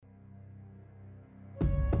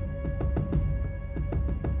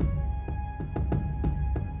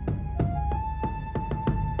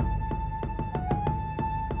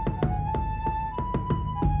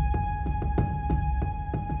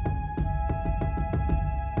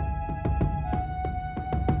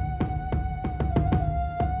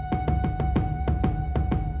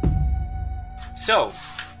So,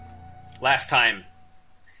 last time,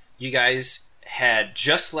 you guys had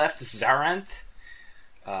just left Zaranth,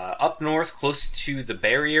 up north, close to the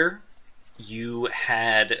barrier. You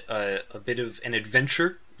had a bit of an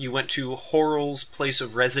adventure. You went to Horrell's place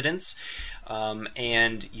of residence,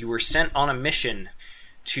 and you were sent on a mission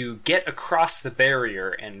to get across the barrier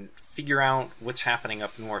and figure out what's happening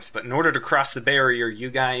up north. But in order to cross the barrier, you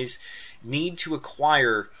guys need to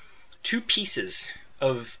acquire 2 pieces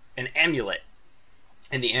of an amulet.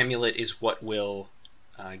 And the amulet is what will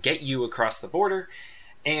get you across the border.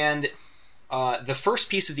 And the first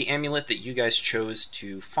piece of the amulet that you guys chose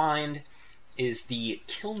to find is the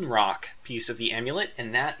Kiln Rock piece of the amulet,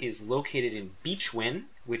 and that is located in Beechwin,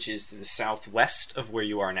 which is to the southwest of where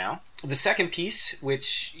you are now. The second piece,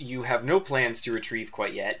 which you have no plans to retrieve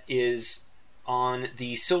quite yet, is on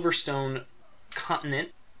the Silverstone continent.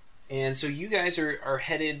 And so you guys are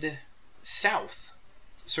headed south,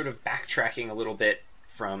 sort of backtracking a little bit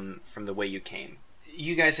from the way you came.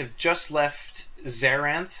 You guys have just left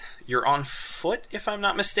Zaranth. You're on foot, if I'm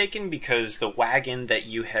not mistaken, because the wagon that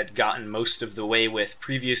you had gotten most of the way with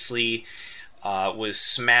previously was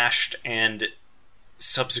smashed and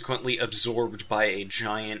subsequently absorbed by a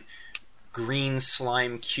giant green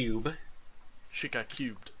slime cube. Shit got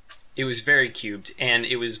cubed. It was very cubed, and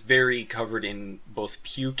it was very covered in both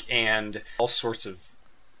puke and all sorts of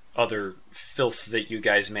other filth that you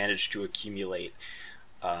guys managed to accumulate.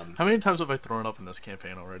 How many times have I thrown up in this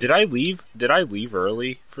campaign already? Did I leave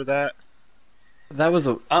early for that? That was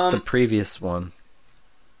the previous one.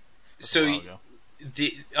 So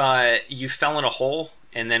you fell in a hole,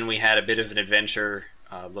 and then we had a bit of an adventure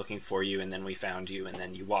looking for you, and then we found you, and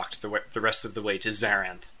then you walked the rest of the way to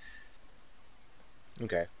Zaranth.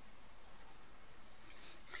 Okay.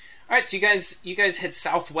 All right, so you guys head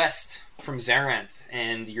southwest from Zaranth,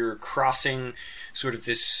 and you're crossing sort of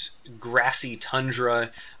this grassy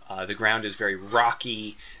tundra. The ground is very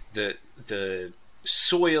rocky. The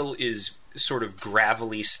soil is sort of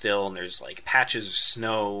gravelly still, and there's like patches of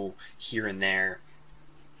snow here and there.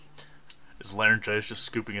 Is Laryngitis just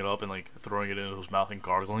scooping it up and like throwing it into his mouth and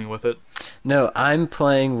gargling with it? No, I'm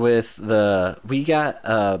playing with we got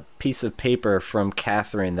a piece of paper from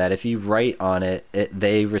Catherine that if you write on it,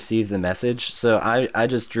 they receive the message. So I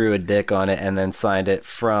just drew a dick on it and then signed it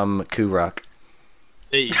from Kuruk.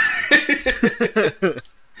 Hey.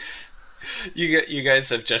 You guys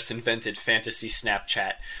have just invented fantasy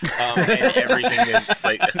Snapchat. And everything is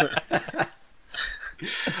like...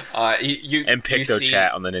 and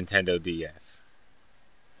PictoChat on the Nintendo DS.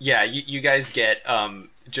 Yeah, you guys get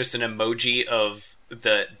just an emoji of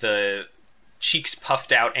the cheeks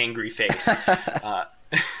puffed out angry face.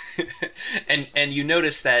 And you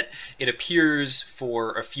notice that it appears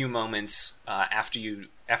for a few moments after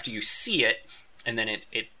you see it, and then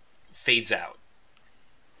it fades out.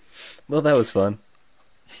 Well, that was fun.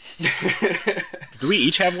 Do we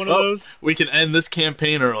each have one of those? We can end this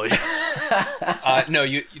campaign early. No,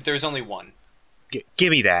 there's only one.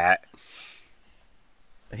 Give me that.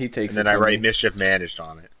 He takes and it then I from write me. Mischief Managed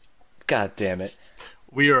on it. God damn it.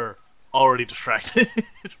 We are already distracted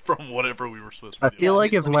from whatever we were supposed to I do. feel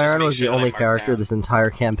like if let me just Laren make was the sure that I only mark character, down. this entire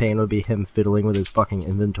campaign would be him fiddling with his fucking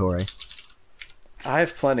inventory. I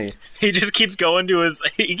have plenty. He just keeps going to his...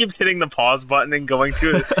 He keeps hitting the pause button and going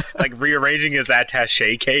to... like, rearranging his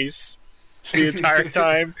attaché case the entire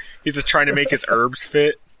time. He's just trying to make his herbs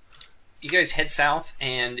fit. You guys head south,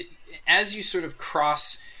 and as you sort of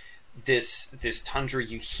cross this tundra,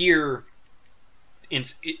 you hear...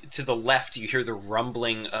 to the left, you hear the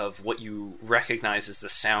rumbling of what you recognize as the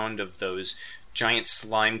sound of those giant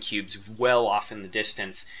slime cubes well off in the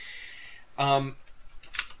distance.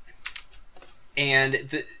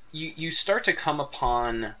 And you start to come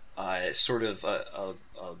upon sort of a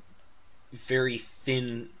very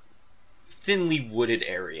thinly wooded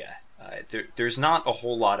area. There's not a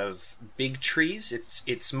whole lot of big trees.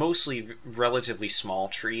 It's mostly relatively small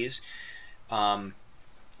trees. But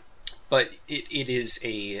it is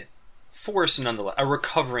a forest nonetheless, a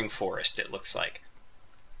recovering forest, it looks like.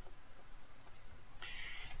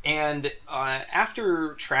 And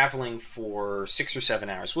after traveling for 6 or 7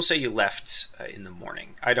 hours, we'll say you left in the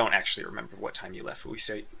morning. I don't actually remember what time you left, but we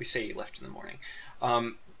say you left in the morning.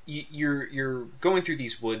 You're going through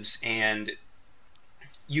these woods, and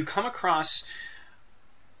you come across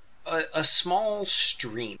a small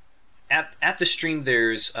stream. At the stream,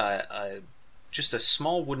 there's just a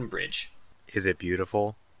small wooden bridge. Is it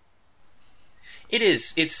beautiful? It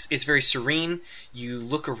is. It's very serene. You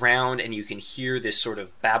look around and you can hear this sort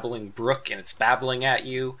of babbling brook, and it's babbling at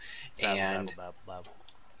you. And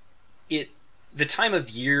the time of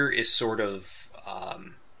year is sort of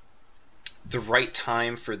the right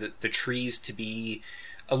time for the trees to be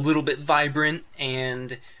a little bit vibrant,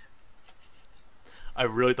 and I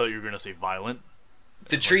really thought you were going to say violent.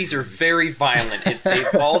 the trees are very violent.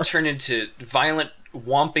 They've all turned into violent,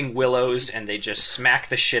 whomping willows, and they just smack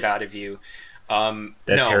the shit out of you. That's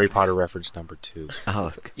no. Harry Potter reference number 2.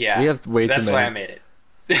 Oh, Yeah, we have way too that's many. why I made it.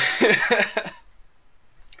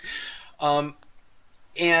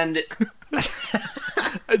 And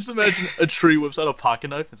I just imagine a tree whips out a pocket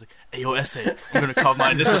knife and it's like, hey, yo, essay, I'm going to carve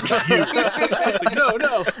my initials like you. It's like,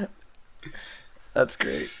 no. That's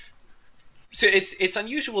great. so it's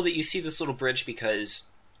unusual that you see this little bridge because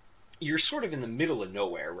you're sort of in the middle of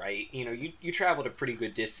nowhere, right? You know, you traveled a pretty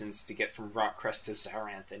good distance to get from Rockcrest to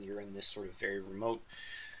Zaranth, and you're in this sort of very remote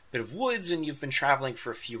bit of woods, and you've been traveling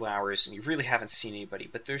for a few hours, and you really haven't seen anybody.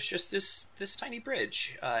 But there's just this tiny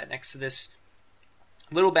bridge next to this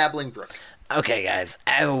little babbling brook. Okay, guys,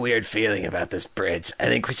 I have a weird feeling about this bridge. I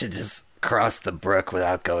think we should just cross the brook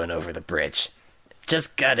without going over the bridge.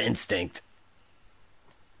 Just gut instinct.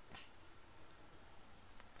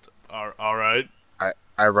 All right.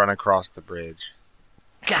 I run across the bridge.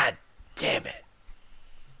 God damn it.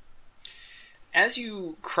 As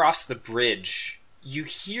you cross the bridge, you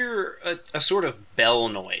hear a sort of bell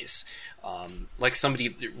noise, like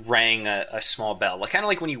somebody rang a small bell, like kind of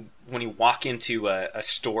like when you walk into a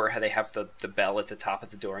store, how they have the bell at the top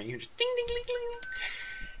of the door, and you just ding ding ding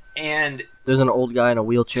ding. And There's an old guy in a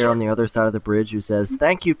wheelchair on the other side of the bridge who says,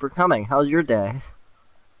 "Thank you for coming. How's your day?"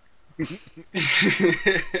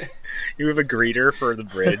 You have a greeter for the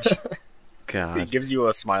bridge. He God. gives you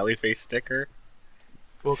a smiley face sticker.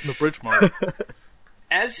 Welcome to Bridgemart.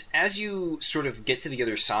 as you sort of get to the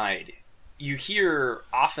other side, you hear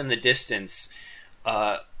off in the distance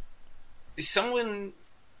someone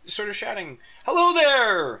sort of shouting, "Hello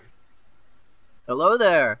there!" Hello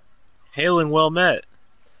there. Hail and well met.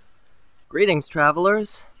 Greetings,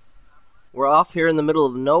 travelers. We're off here in the middle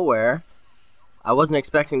of nowhere. I wasn't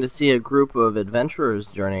expecting to see a group of adventurers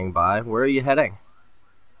journeying by. Where are you heading?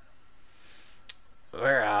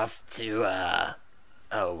 We're off to,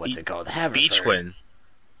 what's it called? Haverford.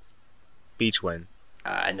 Beachwin.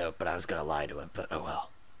 I know, but I was gonna lie to him, but oh well.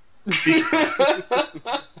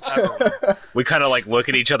 We kind of like look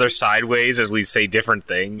at each other sideways as we say different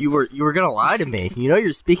things. You were gonna lie to me. You know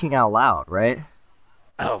you're speaking out loud, right?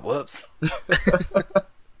 Oh, whoops.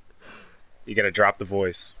 You gotta drop the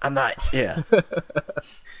voice. I'm not, yeah.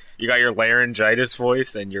 You got your laryngitis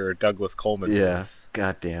voice and your Douglas Coleman Yeah, voice.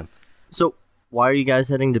 goddamn. So, why are you guys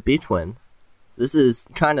heading to Beachwind? This is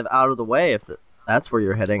kind of out of the way if that's where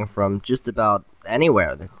you're heading from just about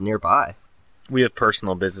anywhere that's nearby. We have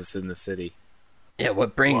personal business in the city. Yeah,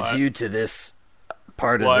 what brings What? you to this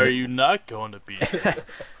part Why of are the... you not going to beach?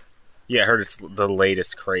 Yeah, I heard it's the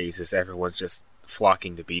latest craze is everyone's just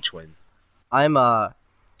flocking to Beachwind.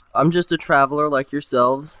 I'm just a traveler like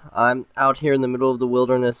yourselves. I'm out here in the middle of the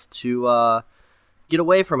wilderness to get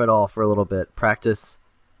away from it all for a little bit, practice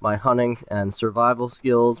my hunting and survival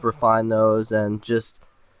skills, refine those, and just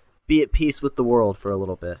be at peace with the world for a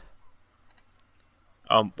little bit.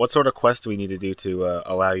 What sort of quest do we need to do to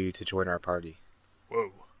allow you to join our party?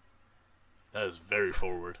 Whoa. That is very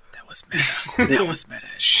forward. That was meta. That was meta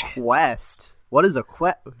as shit. Quest? What is a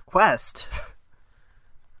quest?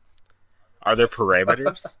 Are there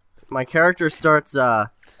parameters? My character starts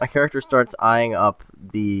eyeing up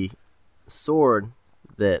the sword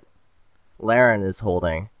that Laren is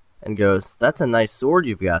holding and goes, "That's a nice sword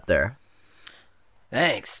you've got there.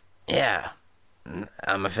 Thanks. Yeah.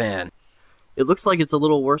 I'm a fan. It looks like it's a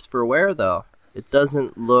little worse for wear, though. It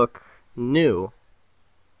doesn't look new."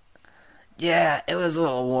 Yeah, it was a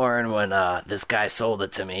little worn when this guy sold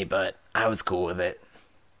it to me, but I was cool with it.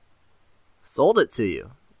 Sold it to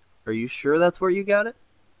you. Are you sure that's where you got it?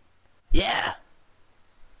 Yeah.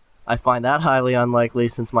 I find that highly unlikely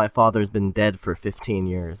since my father's been dead for 15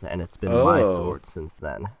 years, and it's been my Oh. sword since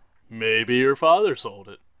then. Maybe your father sold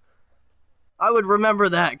it. I would remember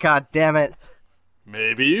that, god damn it.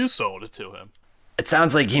 Maybe you sold it to him. It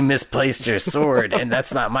sounds like you misplaced your sword, and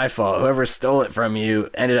that's not my fault. Whoever stole it from you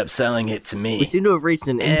ended up selling it to We me. seem to have reached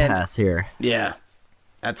an And- impasse here. Yeah.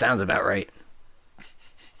 That sounds about right.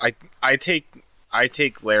 I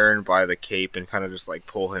take Laren by the cape and kind of just like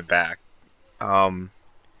pull him back.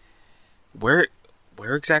 Where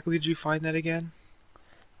exactly did you find that again?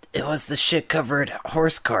 It was the shit-covered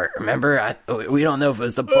horse cart, remember? We don't know if it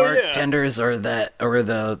was the bartenders or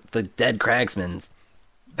the dead cragsmans.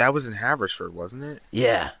 That was in Haverford, wasn't it?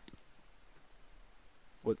 Yeah.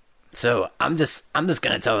 What? So I'm just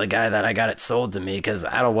gonna tell the guy that I got it sold to me because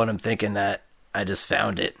I don't want him thinking that I just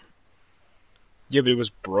found it. Yeah, but it was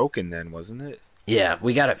broken then, wasn't it? Yeah,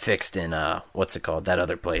 we got it fixed in what's it called? That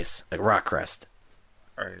other place, like Rockcrest.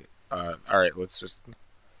 All right. Let's just. All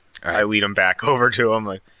I right. lead him back over to him.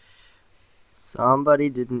 Like, Somebody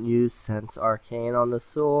didn't use Sense Arcane on the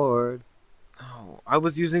sword. oh, I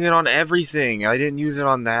was using it on everything. I didn't use it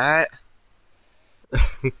on that.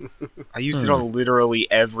 I used it on literally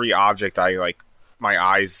every object my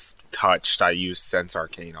eyes touched. I used Sense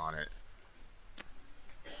Arcane on it.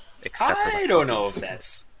 Except for I the don't know if fucking-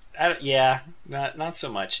 that's. Yeah, not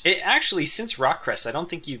so much. It actually, since Rockcrest, I don't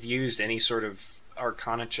think you've used any sort of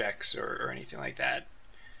Arcana checks or anything like that.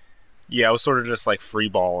 Yeah, I was sort of just like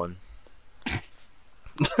freeballing.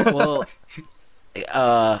 Well,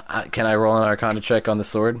 can I roll an Arcana check on the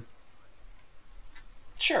sword?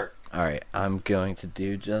 Sure. All right, I'm going to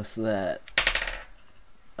do just that.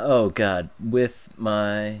 Oh God, with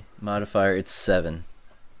my modifier, it's 7.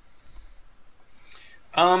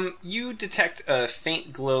 You detect a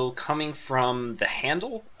faint glow coming from the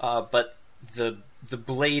handle, but the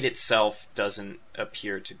blade itself doesn't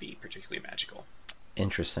appear to be particularly magical.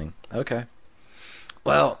 Interesting. Okay.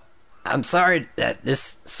 Well, I'm sorry that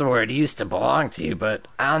this sword used to belong to you, but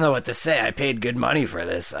I don't know what to say. I paid good money for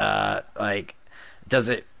this. Does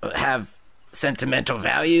it have sentimental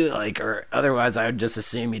value? Or otherwise, I would just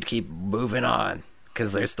assume you'd keep moving on,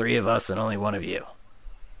 because there's 3 of us and only 1 of you.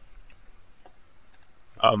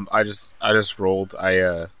 I just rolled.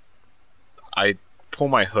 I pull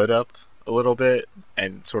my hood up a little bit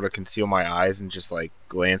and sort of conceal my eyes and just like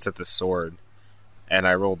glance at the sword. And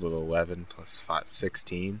I rolled an 11 plus 5,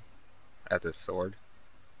 16 at the sword.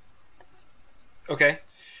 Okay.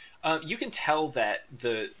 You can tell that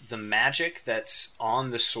the magic that's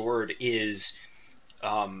on the sword is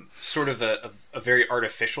sort of a very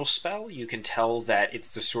artificial spell. You can tell that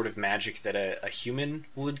it's the sort of magic that a human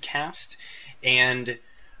would cast, and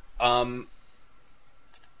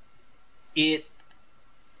it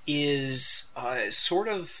is sort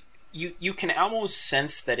of you can almost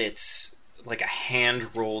sense that it's like a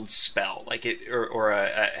hand rolled spell, like it or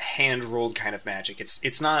a hand rolled kind of magic.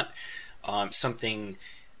 It's not something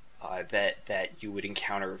that you would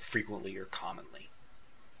encounter frequently or commonly.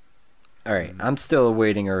 All right, I'm still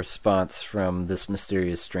awaiting a response from this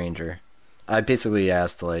mysterious stranger. I basically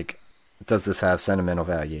asked, does this have sentimental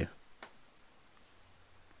value?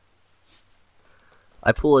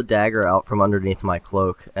 I pull a dagger out from underneath my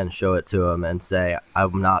cloak and show it to him and say,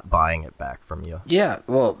 I'm not buying it back from you. Yeah,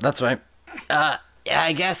 well, that's why. Yeah,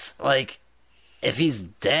 I guess if he's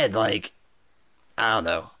dead, I don't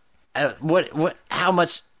know. How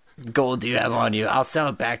much gold do you have on you? I'll sell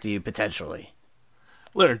it back to you potentially.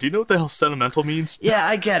 Larry, do you know what the hell sentimental means? Yeah,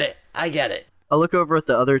 I get it. I look over at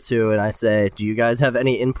the other two and I say, do you guys have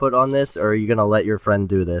any input on this, or are you going to let your friend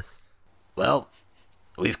do this? Well,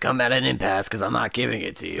 we've come at an impasse because I'm not giving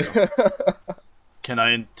it to you. Can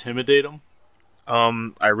I intimidate him?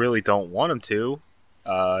 I really don't want him to.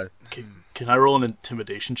 Can I roll an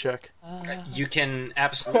intimidation check? You can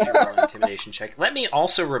absolutely roll an intimidation check. Let me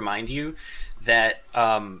also remind you that,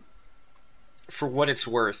 for what it's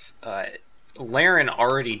worth, Laren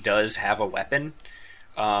already does have a weapon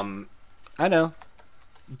I know.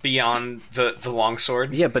 beyond the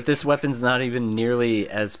longsword. Yeah, but this weapon's not even nearly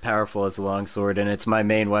as powerful as the longsword, and it's my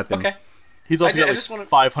main weapon. Okay. He's also I got just wanna-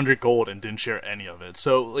 500 gold and didn't share any of it.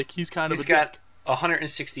 So he's kind of He's a got dick.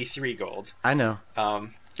 163 gold. I know.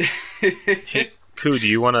 Koo, do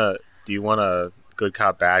you wanna good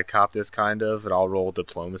cop bad cop this kind of, and I'll roll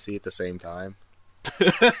diplomacy at the same time?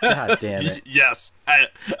 God damn it. Yes,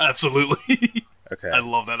 absolutely. Okay. I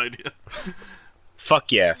love that idea.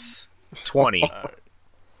 Fuck yes. 20.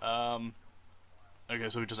 Okay,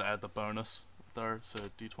 so we just add the bonus there. So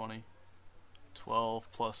d20,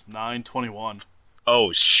 12 plus 9, 21.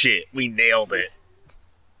 Oh shit, we nailed it.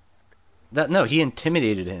 No, he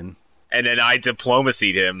intimidated him. And then I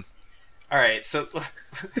diplomacied him. All right, so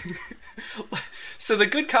so the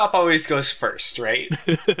good cop always goes first, right?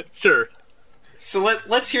 Sure. So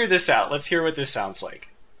let's hear this out. Let's hear what this sounds like.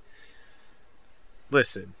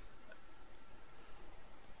 Listen.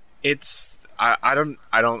 It's I don't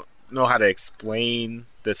know how to explain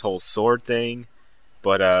this whole sword thing,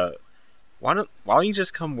 but why don't you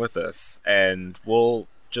just come with us and we'll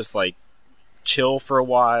just chill for a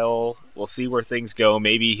while. We'll see where things go.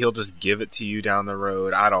 Maybe he'll just give it to you down the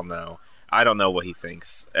road. I don't know. I don't know what he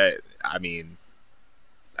thinks. I mean,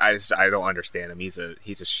 I don't understand him. He's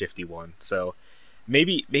a shifty one. So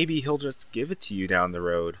maybe he'll just give it to you down the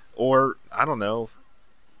road, or I don't know.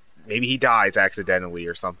 Maybe he dies accidentally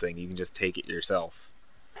or something. You can just take it yourself.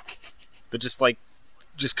 But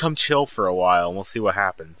just come chill for a while and we'll see what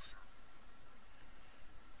happens.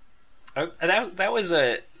 That was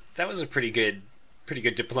a pretty good pretty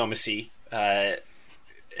good diplomacy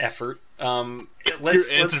effort. Your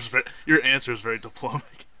answer is very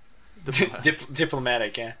diplomatic.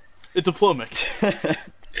 Diplomatic, yeah. It's diplomatic.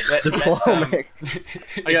 Diplomatic.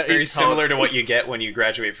 It's very similar to what you get when you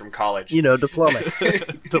graduate from college.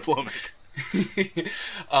 Diplomatic. Diplomatic.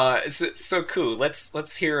 So cool.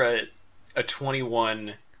 Let's hear a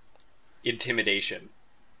 21 intimidation.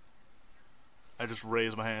 I just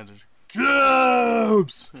raise my hands and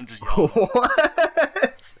Jobs! And just yell. What?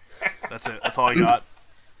 That's it. That's all I got.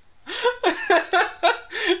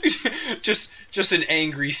 just an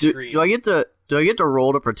angry scream. Do I get to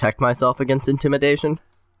roll to protect myself against intimidation?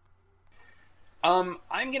 I'm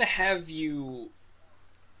gonna have you.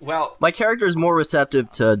 Well, My character is more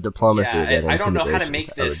receptive to diplomacy than yeah, intimidation. I don't know how to make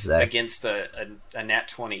I would this say. against a nat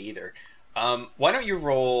 20 either. Why don't you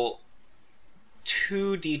roll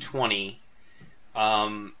 2d20,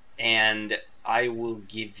 and I will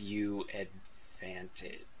give you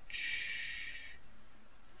advantage.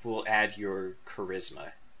 We'll add your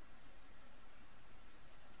charisma.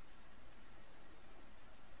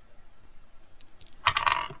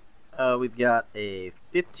 We've got a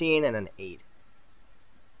 15 and an 8.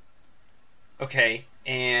 Okay,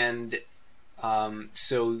 and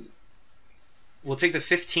so we'll take the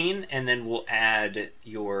 15, and then we'll add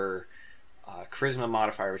your charisma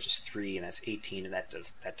modifier, which is 3, and that's 18, and that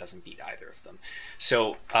doesn't beat either of them.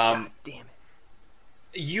 So God damn it.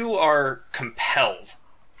 you are compelled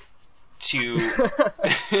to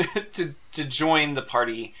to join the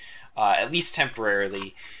party, at least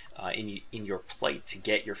temporarily, in your plight to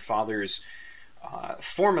get your father's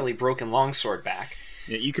formerly broken longsword back.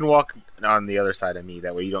 Yeah, you can walk on the other side of me.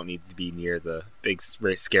 That way, you don't need to be near the big,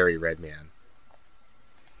 scary red man.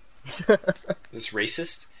 This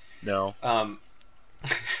racist. No.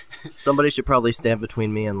 Somebody should probably stand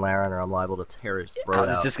between me and Laren, or I'm liable to tear his I throat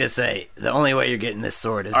was out. just gonna say the only way you're getting this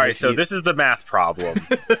sword is All right, if so you, this is the math problem.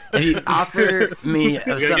 if you offer me You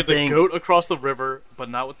gotta get the something. goat across the river, but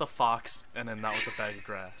not with the fox, and then not with the bag of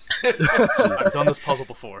grass. I've done this puzzle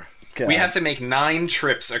before. God. We have to make 9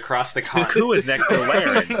 trips across the continent. Who is next to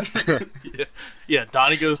Laren? Yeah,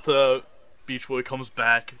 Donnie goes to Beechwood, comes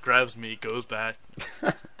back, grabs me, goes back.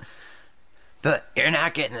 But you're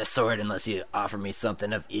not getting this sword unless you offer me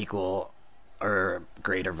something of equal or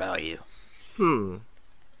greater value. So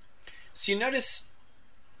you notice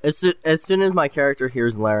As soon as my character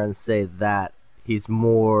hears Laren say that, he's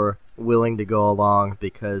more willing to go along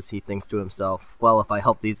because he thinks to himself, well, if I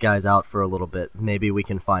help these guys out for a little bit, maybe we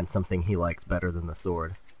can find something he likes better than the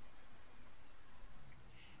sword.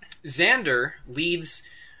 Xander leads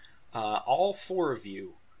all 4 of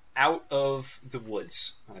you out of the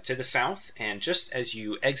woods to the south, and just as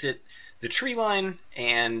you exit the tree line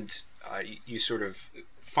and you sort of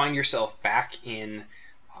find yourself back in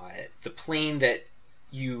the plain that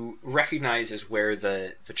you recognize as where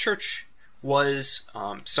the church was,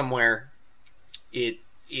 somewhere the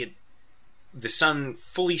sun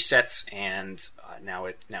fully sets, and now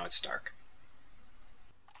it's dark.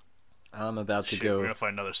 I'm about to Shit, go. we're gonna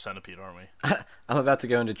find another centipede, aren't we? I'm about to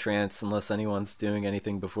go into trance unless anyone's doing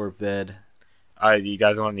anything before bed. You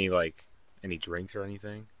guys want any drinks or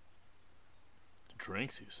anything?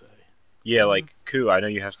 Drinks, you say? Yeah, like Koo, I know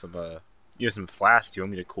you have some flasks. Do you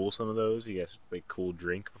want me to cool some of those? You guys cool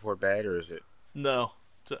drink before bed, or is it? No,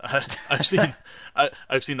 I've seen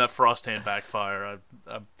I've seen that frost hand backfire.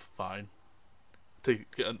 I'm fine. Take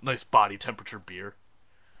a nice body temperature beer.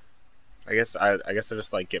 I guess I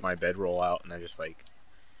just get my bedroll out and I just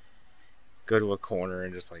go to a corner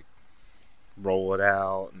and just roll it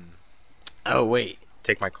out and Oh wait,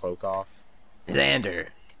 take my cloak off. Xander,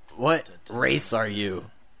 what race are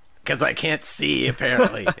you? Because I can't see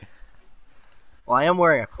apparently. Well, I am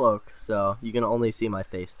wearing a cloak, so you can only see my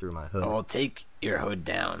face through my hood. Well, take your hood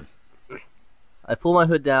down. I pull my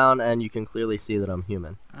hood down, and you can clearly see that I'm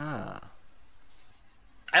human. Ah.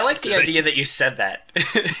 I like the idea that you said that.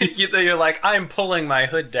 You're like, I'm pulling my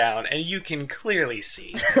hood down, and you can clearly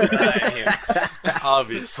see that I'm here.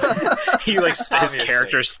 Obviously. He his Obviously.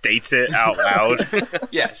 character states it out loud.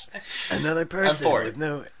 Yes. Another person for it. with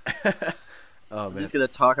no. Oh I'm man. just gonna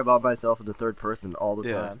talk about myself in the third person all the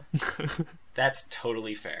Yeah. time. That's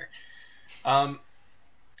totally fair. All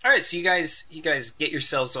right, so you guys get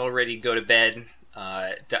yourselves all ready to go to bed.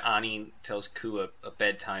 Da'ani tells Ku a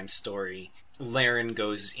bedtime story. Laren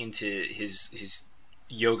goes into his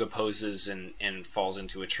yoga poses and falls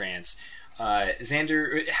into a trance.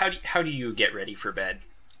 Xander, how do you get ready for bed?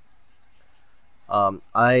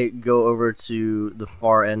 I go over to the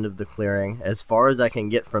far end of the clearing, as far as I can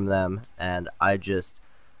get from them, and I just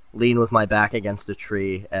lean with my back against a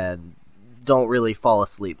tree and don't really fall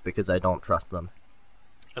asleep because I don't trust them.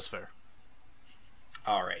 That's fair.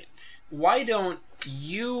 All right. Why don't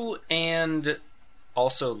you and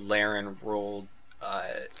also Laren roll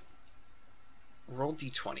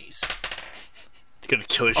d20s? You're gonna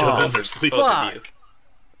kill each other in their sleep. Both of you.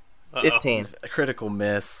 Uh-oh. 15. A critical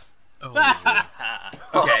miss.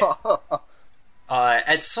 Okay.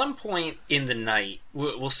 At some point in the night,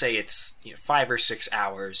 we'll say it's 5 or 6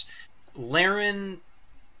 hours, Laren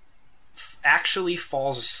actually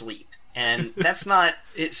falls asleep, and that's not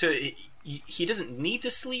it. So he doesn't need to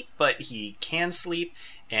sleep, but he can sleep,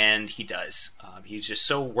 and he does. He's just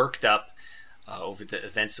so worked up over the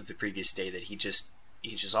events of the previous day that he's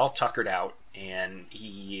just all tuckered out, and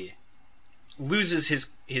he loses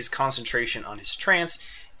his concentration on his trance,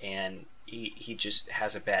 and he just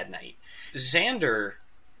has a bad night. Xander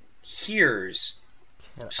hears.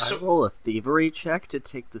 Can I roll a thievery check to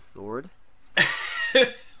take the sword?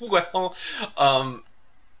 Well,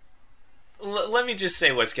 let me just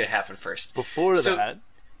say what's going to happen first. Before that,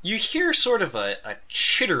 you hear sort of a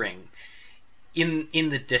chittering in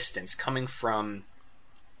the distance coming from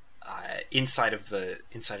inside of the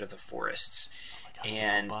forests,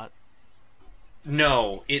 and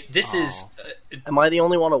no, this is. Am I the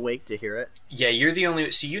only one awake to hear it? Yeah, you're the only.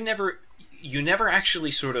 So you never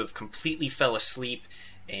actually sort of completely fell asleep,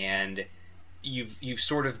 and you've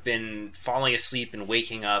sort of been falling asleep and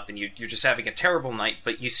waking up, and you're just having a terrible night.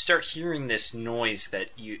 But you start hearing this noise that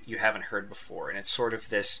you haven't heard before, and it's sort of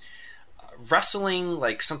this rustling,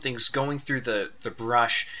 like something's going through the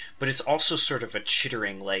brush, but it's also sort of a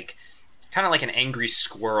chittering, like kind of like an angry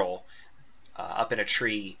squirrel up in a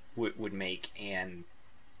tree would make, and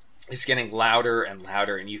it's getting louder and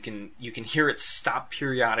louder, and you can hear it stop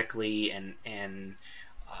periodically, and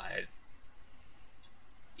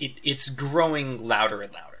it's growing louder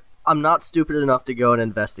and louder. I'm not stupid enough to go and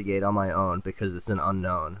investigate on my own because it's an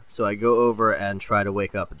unknown. So I go over and try to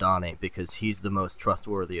wake up Donnie because he's the most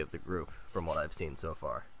trustworthy of the group from what I've seen so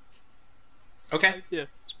far. Okay. yeah,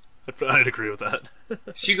 I'd agree with that.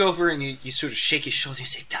 So you go over and you sort of shake his shoulder and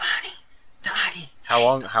say, Donnie.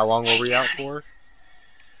 How long were we out for?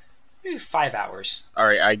 Maybe 5 hours. All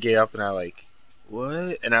right, I get up and I like,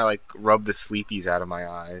 what? And I like rub the sleepies out of my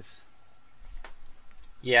eyes.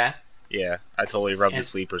 Yeah. Yeah, I totally rub the And-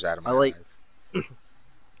 sleepers out of my I like- eyes.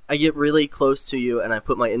 I get really close to you and I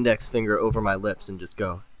put my index finger over my lips and just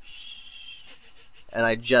go, shh. And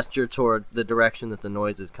I gesture toward the direction that the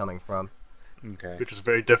noise is coming from. Okay. Which is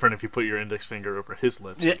very different if you put your index finger over his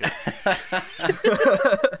lips. Yeah.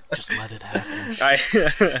 Just let it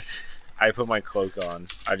happen. I put my cloak on.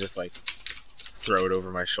 I just like throw it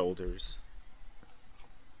over my shoulders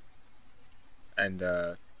and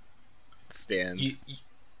stand.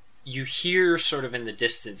 You hear sort of in the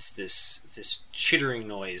distance this chittering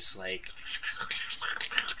noise, like,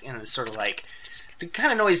 and it's sort of like the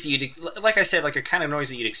kind of noise that like I said, like a kind of noise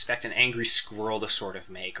that you'd expect an angry squirrel to sort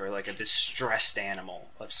of make, or like a distressed animal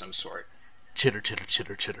of some sort. Chitter, chitter,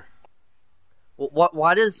 chitter, chitter. Well,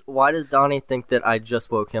 why does Donnie think that I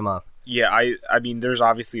just woke him up? Yeah, I mean, there's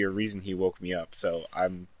obviously a reason he woke me up, so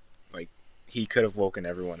I'm like, he could have woken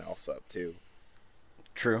everyone else up too.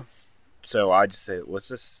 True. So I just say,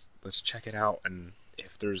 let's check it out, and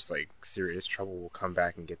if there's like serious trouble, we'll come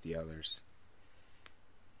back and get the others.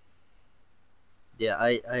 Yeah,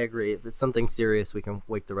 I agree. If it's something serious, we can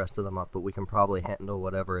wake the rest of them up, but we can probably handle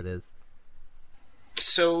whatever it is.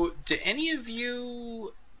 So, do any of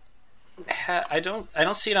you? I don't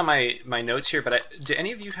see it on my notes here, but do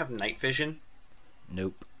any of you have night vision?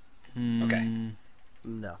 Nope. Okay,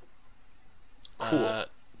 No. cool.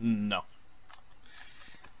 No.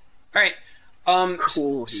 All right.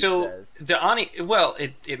 Cool, he So says. the Ani, well,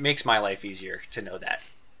 it makes my life easier to know that.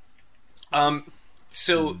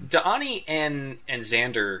 So Da'ani and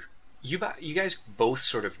Xander, you guys both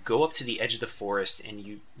sort of go up to the edge of the forest, and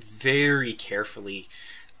you very carefully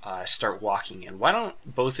start walking in. Why don't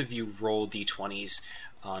both of you roll d20s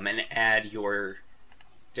and add your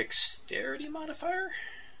dexterity modifier?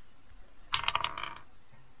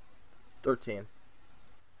 13.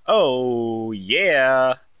 Oh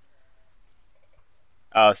yeah.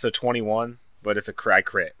 So 21, but it's a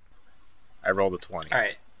crit. I rolled a 20. All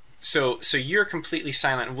right. So you're completely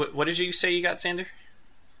silent. What did you say you got, Xander?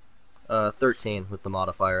 13 with the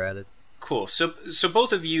modifier added. Cool. So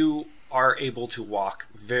both of you are able to walk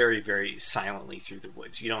very, very silently through the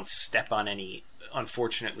woods. You don't step on any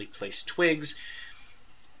unfortunately placed twigs.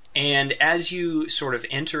 And as you sort of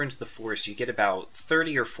enter into the forest, you get about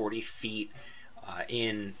 30 or 40 feet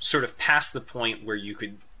in, sort of past the point where you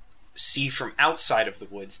could see from outside of the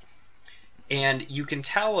woods. And you can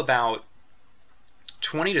tell about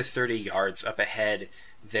 20 to 30 yards up ahead,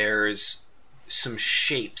 there's some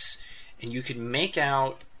shapes, and you can make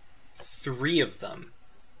out 3 of them,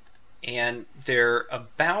 and they're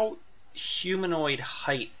about humanoid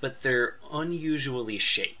height, but they're unusually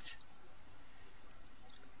shaped.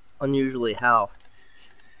 Unusually how?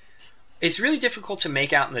 It's really difficult to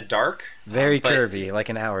make out in the dark. Very but curvy, like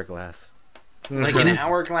an hourglass. like an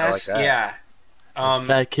hourglass. I like that. Yeah.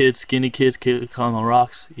 Fat kids, skinny kids, kids on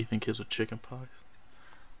rocks, even kids with chicken pox.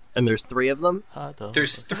 And there's 3 of them? Hot dog.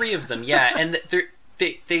 There's 3 of them, yeah, and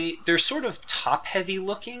they're sort of top heavy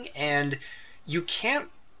looking, and you can't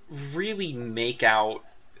really make out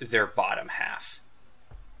their bottom half.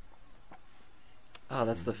 Oh,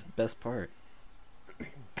 that's the best part.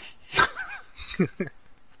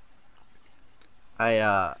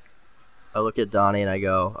 I look at Donnie and I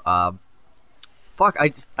go, fuck,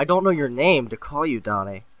 I don't know your name to call you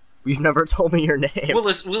Donnie. You've never told me your name. We'll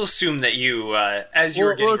assume that you, as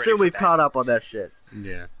you're getting we'll ready assume for we've that- caught up on that shit.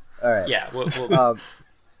 Yeah. Alright. Yeah, we'll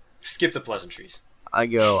skip the pleasantries. I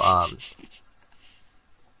go,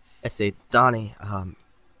 I say, Donnie,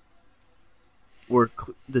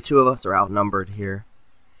 the 2 of us are outnumbered here.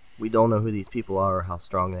 We don't know who these people are or how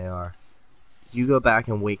strong they are. You go back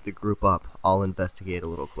and wake the group up. I'll investigate a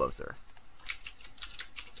little closer.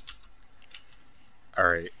 All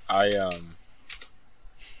right. I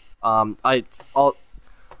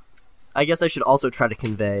guess I should also try to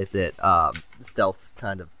convey that stealth's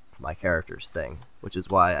kind of my character's thing, which is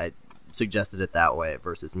why I suggested it that way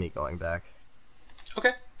versus me going back.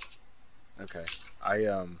 Okay. Okay.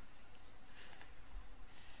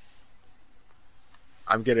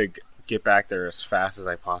 I'm gonna get back there as fast as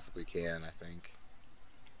I possibly can, I think.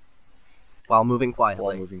 While moving quietly.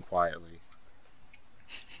 While moving quietly.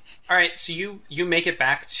 All right, so you make it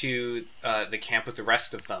back to the camp with the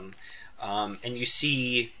rest of them, and you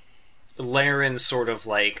see Laren sort of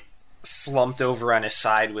like slumped over on his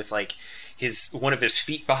side with like one of his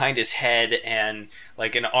feet behind his head and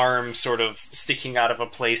like an arm sort of sticking out of a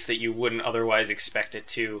place that you wouldn't otherwise expect it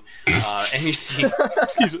to, and you see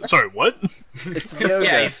Excuse me. Sorry, what? It's yoga.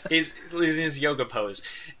 yeah he's in his yoga pose,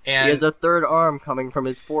 He and has a 3rd arm coming from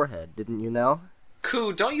his forehead, didn't you know?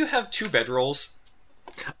 Ku, don't you have 2 bedrolls?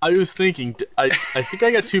 I was thinking, I think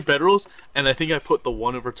I got 2 bedrolls, and I think I put the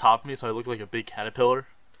one over top of me so I look like a big caterpillar.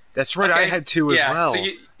 That's right. I Okay, had 2 as yeah, well. so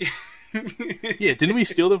you, Yeah, didn't we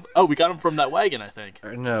steal them? Oh, we got them from that wagon, I think.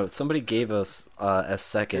 Or no, somebody gave us a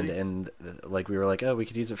second, and like we were like, oh, we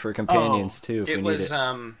could use it for companions too if we it need was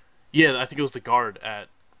it. Yeah, I think it was the guard at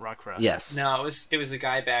Rockcrest. Yes. no, it was the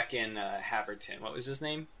guy back in Haverton. What was his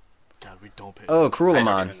name? God, we don't pay. Oh, I don't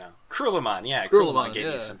Krulamon. even know. Krulamon, yeah. Krulamon, Krulamon gave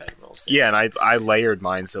yeah. me some bedrolls. Yeah, and I layered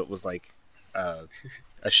mine so it was like a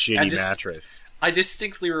shitty just- mattress. I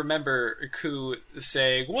distinctly remember Ku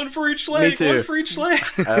saying, "One for each leg, too. one for each leg."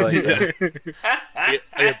 I like that. I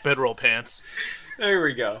got bedroll pants. There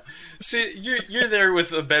we go. So you're there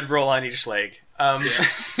with a bedroll on each leg.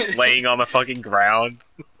 Laying on the fucking ground.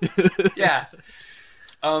 Yeah.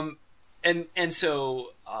 And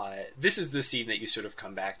so this is the scene that you sort of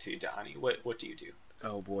come back to, Donnie. What do you do?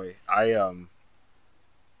 Oh boy. I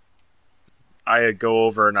go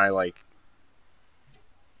over and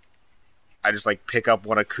I just like pick up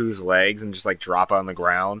one of Ku's legs and just like drop it on the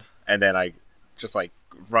ground, and then I just like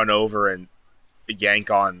run over and yank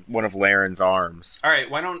on one of Laren's arms. All right,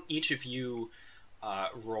 why don't each of you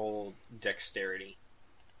roll dexterity?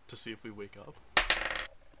 To see if we wake up.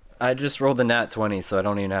 I just rolled the nat 20, so I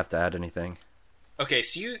don't even have to add anything. Okay,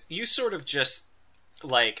 so you sort of just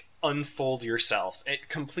like unfold yourself,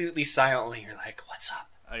 completely silently. You're like, "What's up?"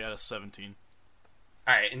 I got a 17.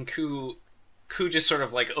 All right, and Ku just sort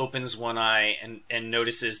of like opens one eye and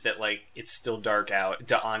notices that like it's still dark out.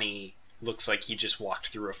 Da'ani looks like he just walked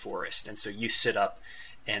through a forest, and so you sit up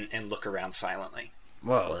and look around silently.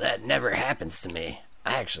 Whoa, that never happens to me.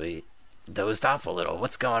 I actually dozed off a little.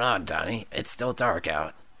 What's going on, Donnie? It's still dark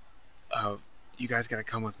out. You guys gotta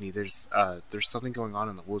come with me. There's something going on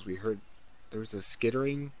in the woods. We heard there was a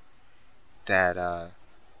skittering that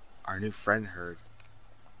our new friend heard.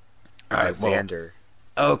 Alright, well, Xander.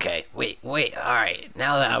 okay, wait, alright,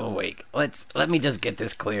 now that I'm awake, let me just get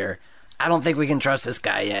this clear. I don't think we can trust this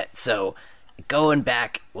guy yet, so going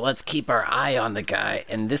back, let's keep our eye on the guy,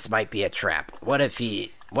 and this might be a trap. What if he's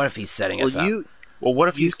setting us up? Well, what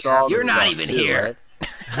if You he's saw You're the not stuff even too, here. right?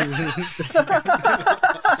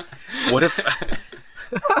 What if?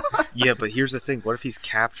 Yeah, but here's the thing. What if he's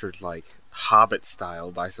captured like Hobbit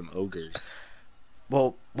style by some ogres?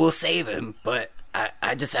 Well, we'll save him, but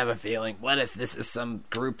I just have a feeling, what if this is some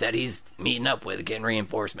group that he's meeting up with, getting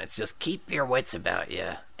reinforcements? Just keep your wits about you,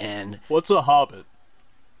 and What's a hobbit?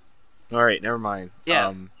 All right, never mind.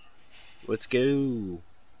 Yeah. Let's go.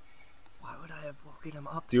 Why would I get him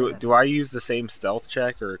up Do there. do I use the same stealth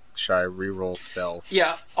check, or should I re-roll stealth?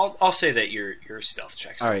 Yeah, I'll say that your stealth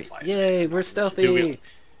check All right, applies. yay, we're stealthy. Do we-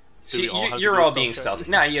 So Do we all have to you're do a all stealth being check? stealthy.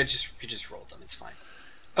 Nah, you just rolled them. It's fine.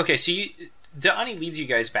 Okay, so Donnie leads you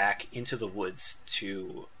guys back into the woods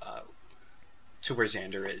to where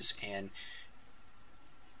Xander is, and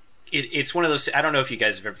it's one of those. I don't know if you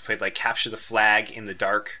guys have ever played like capture the flag in the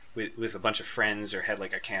dark with a bunch of friends, or had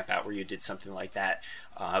like a camp out where you did something like that.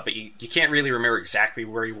 But you can't really remember exactly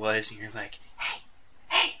where he was, and you're like,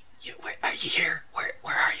 hey, where are you here? Where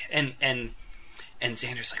are you? And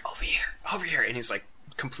Xander's like, over here, and he's like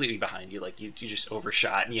completely behind you, like you just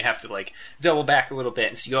overshot, and you have to like double back a little bit,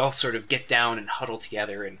 and so you all sort of get down and huddle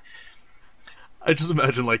together. And I just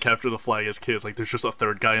imagine like capture the flag as kids. Like there's just a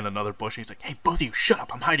third guy in another bush, and he's like, "Hey, both of you, shut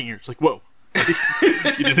up! I'm hiding here." It's like, whoa, you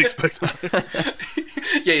didn't expect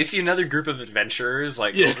that. yeah, you see another group of adventurers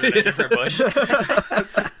like over in a different bush. Shut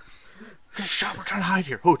up! We're trying to hide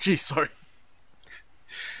here. Oh, geez, sorry.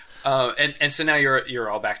 And so now you're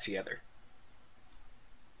all back together.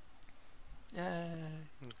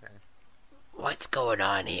 Okay. What's going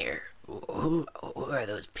on here? Who are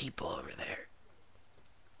those people over there?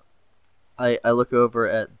 I look over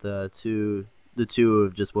at the two who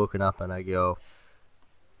have just woken up, and I go,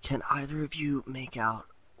 "Can either of you make out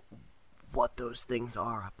what those things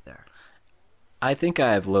are up there?" I think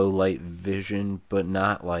I have low light vision, but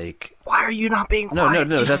not like. Why are you not being No, quiet?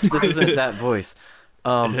 this isn't that voice.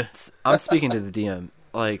 I'm speaking to the DM.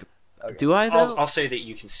 Like, do I though? I'll say that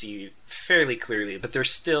you can see fairly clearly, but they're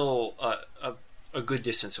still a good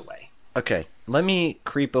distance away. Okay, let me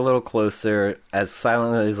creep a little closer as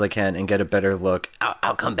silently as I can and get a better look.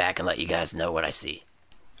 I'll come back and let you guys know what I see.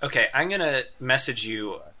 Okay, I'm gonna message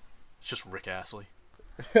you. It's just Rick Astley.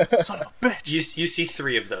 Son of a bitch. You see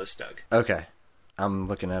 3 of those, Doug. Okay, I'm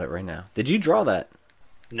looking at it right now. Did you draw that?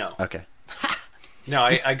 No, Okay. no,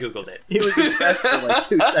 I googled it. He was impressed for like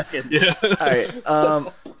 2 seconds. Yeah.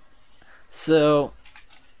 All right. So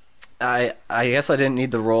I guess I didn't need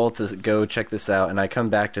the roll to go check this out, and I come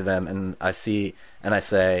back to them and I see and I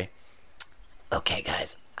say, Okay,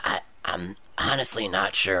 guys, I'm honestly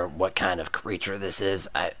not sure what kind of creature this is.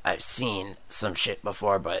 I've seen some shit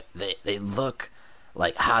before, but they look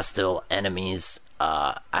like hostile enemies.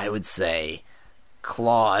 I would say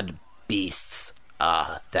clawed beasts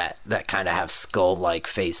that kind of have skull-like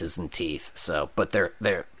faces and teeth. So, but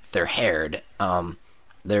they're haired.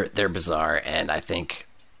 They're bizarre, and I think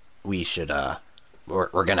we should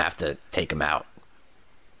we're gonna have to take them out.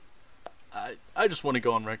 I just want to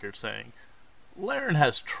go on record saying, Laren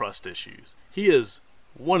has trust issues. He has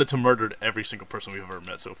wanted to murder every single person we've ever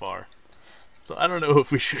met so far. So I don't know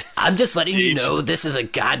if we should. I'm just letting you know this is a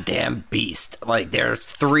goddamn beast. Like, there's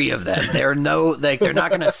 3 of them. They're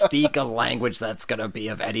not gonna speak a language that's gonna be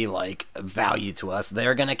of any like value to us.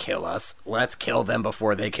 They're gonna kill us. Let's kill them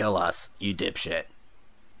before they kill us. You dipshit.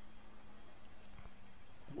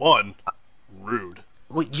 One, rude.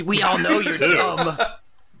 We all know you're dumb.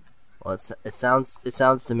 Well, it sounds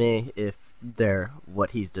to me, if they're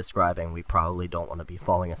what he's describing, we probably don't want to be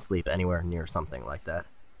falling asleep anywhere near something like that.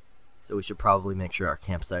 So we should probably make sure our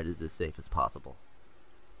campsite is as safe as possible.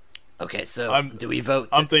 Okay, so do we vote?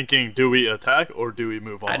 I'm thinking, do we attack or do we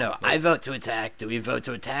move on? I know. I vote to attack. Do we vote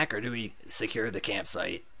to attack, or do we secure the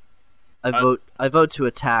campsite? I vote to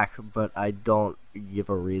attack, but I don't give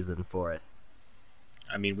a reason for it.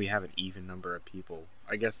 I mean, we have an even number of people.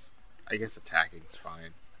 I guess attacking's fine.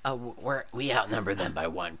 We outnumber them by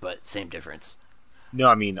 1, but same difference. No,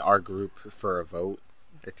 I mean our group for a vote.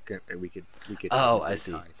 It's good. We could. Oh, I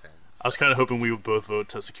see. tie things. I was kind of hoping we would both vote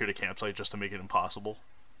to secure the campsite just to make it impossible.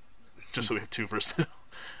 Just so we have 2 versus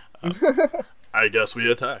 2. I guess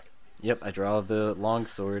we attack. Yep, I draw the long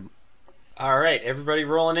sword. All right, everybody,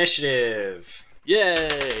 roll initiative.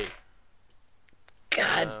 Yay!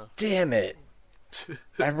 God damn it!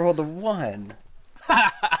 I rolled a 1.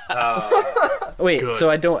 Wait, Good. so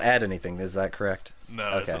I don't add anything? Is that correct?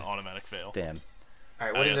 No, it's Okay. an automatic fail. Damn. All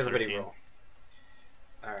right, I what does got everybody 13. roll?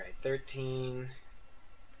 All right, 13.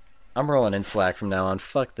 I'm rolling in Slack from now on.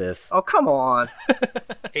 Fuck this. Oh, come on.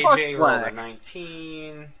 AJ rolled a Slack.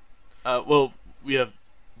 19. Well, we have.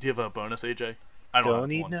 Do you have a bonus, AJ? I don't have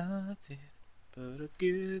need one. nothing but a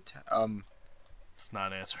good time. It's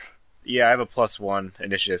not an answer. Yeah, I have a +1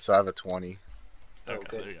 initiative, so I have a 20. Okay,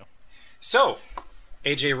 good. there you go. So,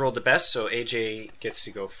 AJ rolled the best, so AJ gets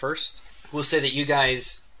to go first. We'll say that you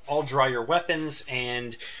guys all draw your weapons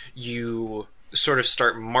and you sort of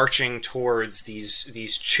start marching towards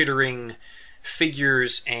these chittering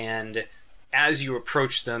figures, and as you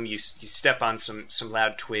approach them, you step on some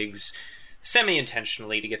loud twigs.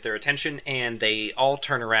 semi-intentionally to get their attention, and they all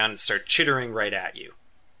turn around and start chittering right at you.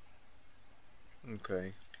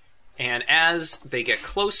 Okay. And as they get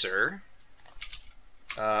closer,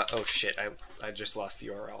 oh shit! I just lost the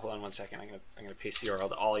URL. Hold on one second. I'm gonna paste the URL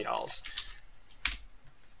to all y'all's.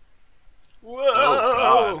 Whoa!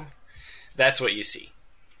 Oh, God. That's what you see.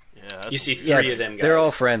 Yeah, that's You see three of them guys. They're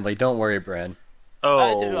all friendly. Don't worry, Bran.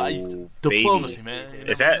 Oh, diplomacy, baby. man. You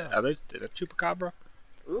Is never that know. is that Chupacabra?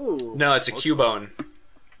 Ooh. No, it's a Cubone.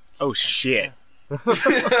 Oh shit!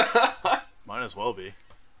 Might as well be.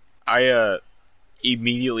 I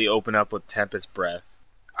immediately open up with Tempest Breath.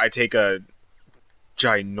 I take a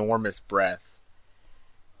ginormous breath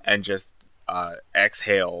and just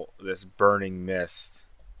exhale this burning mist.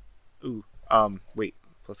 Ooh, wait,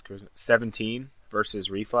 plus 17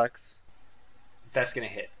 versus reflex. That's gonna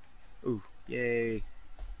hit. Ooh, yay!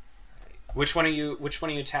 Which one are you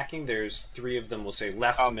attacking? There's three of them. We'll say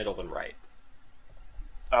left, middle, and right.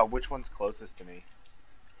 Which one's closest to me?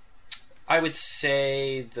 I would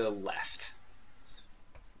say the left.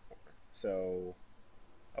 So,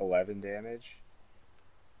 11 damage,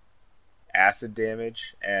 acid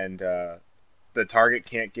damage, and the target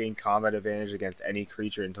can't gain combat advantage against any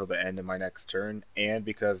creature until the end of my next turn. And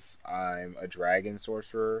because I'm a dragon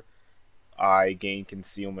sorcerer, I gain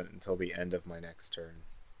concealment until the end of my next turn.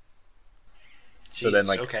 So then,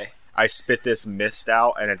 Jesus, like, okay. I spit this mist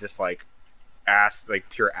out, and it just like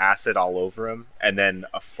pure acid all over him, and then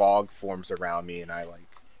a fog forms around me, and I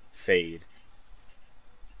like fade.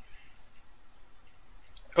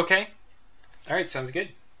 Okay. All right, sounds good.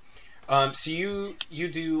 So you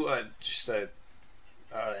do just a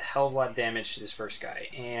hell of a lot of damage to this first guy,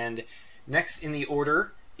 and next in the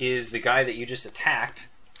order is the guy that you just attacked,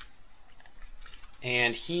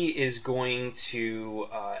 and he is going to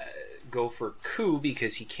go for Ku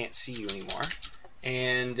because he can't see you anymore,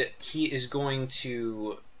 and he is going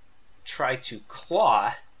to try to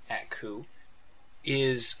claw at Ku.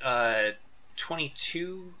 Is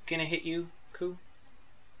 22 gonna hit you, Ku?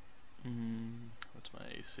 What's my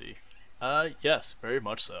AC? Yes, very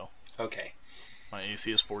much so. Okay. My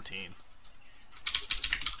AC is 14.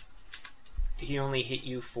 He only hit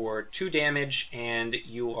you for 2 damage, and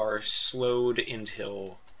you are slowed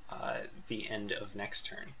until the end of next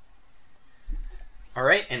turn.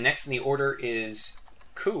 Alright, and next in the order is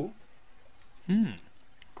Ku.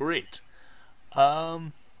 Great.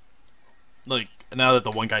 Like, now that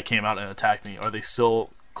the one guy came out and attacked me, are they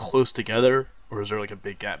still close together, or is there like a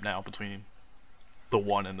big gap now between the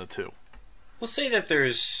 1 and the 2? We'll say that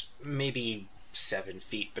there's maybe 7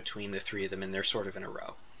 feet between the 3 of them, and they're sort of in a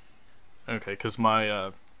row. Okay, because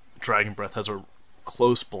my Dragon Breath has a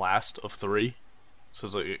close blast of 3. So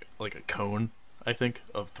it's like a cone, I think,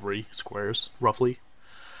 of 3 squares, roughly.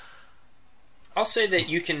 I'll say that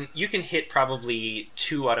you can hit probably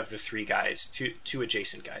 2 out of the 3 guys, two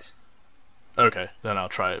adjacent guys. Okay, then I'll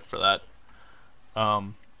try it for that.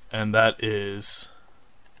 And that is...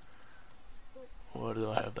 What do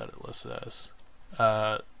I have that listed as?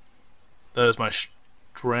 That is my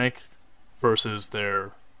strength versus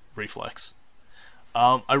their reflex.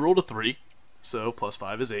 I rolled a 3, so plus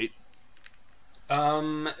 5 is 8.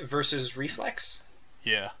 Versus reflex?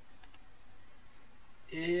 Yeah.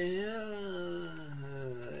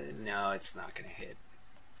 No, it's not gonna hit.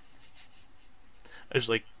 I just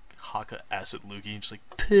like Haka acid loogie, just like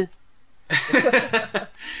Pih.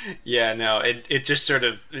 Yeah, no, it just sort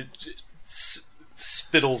of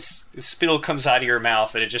spittle comes out of your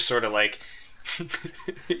mouth, and it just sort of like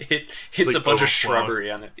it hits like a bunch of overflowing.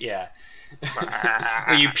 shrubbery on it. Yeah,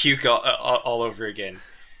 you puke all over again.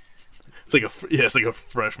 It's like it's like a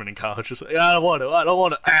freshman in college. Just like, I don't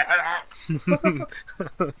want to.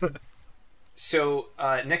 So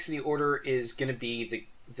next in the order is going to be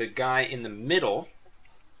the guy in the middle,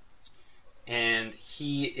 and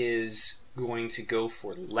he is going to go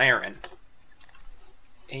for Laren.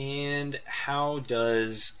 And how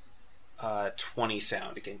does 20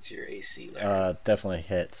 sound against your AC, Laren? Definitely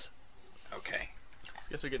hits. Okay, These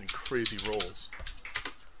guys are getting crazy rolls.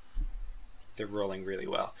 they're rolling really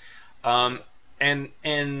well. And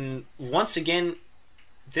once again,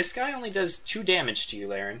 this guy only does 2 damage to you,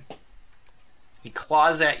 Laren. He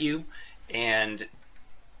claws at you, and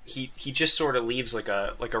he just sort of leaves like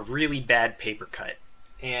a really bad paper cut.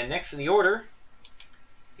 And next in the order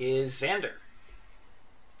is Xander.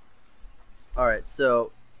 All right,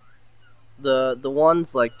 so the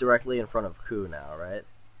one's like directly in front of Ku now, right?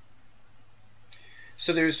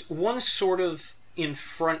 So there's one sort of in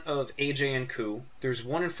front of AJ and Ku. There's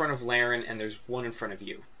one in front of Laren, and there's one in front of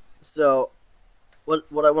you. So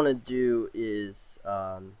what I want to do is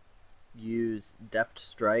use Deft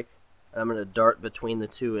Strike and I'm going to dart between the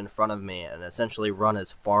two in front of me and essentially run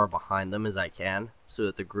as far behind them as I can so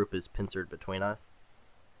that the group is pincered between us.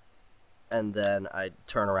 And then I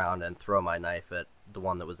turn around and throw my knife at the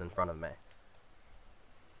one that was in front of me.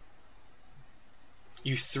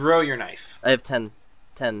 You throw your knife. I have 10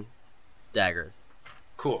 daggers.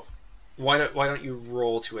 Cool. Why don't you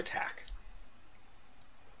roll to attack?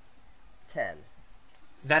 10.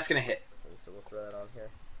 That's gonna hit. So we'll throw that on here.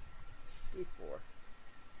 D4.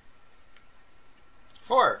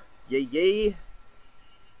 4. Yay, yay.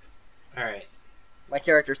 All right. My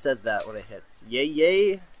character says that when it hits. Yay,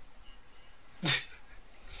 yay.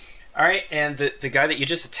 All right, and the guy that you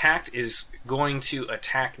just attacked is going to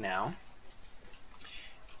attack now.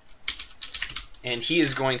 And he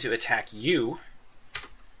is going to attack you.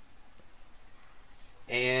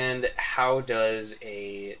 And how does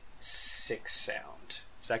a 6 sound?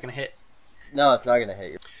 Is that going to hit? No, it's not going to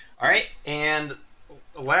hit you. All right, and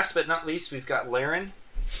last but not least, we've got Laren.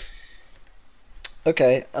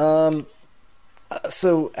 Okay.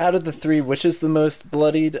 So out of the three, which is the most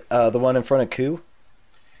bloodied? The one in front of Ku?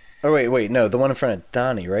 Oh wait, no, the one in front of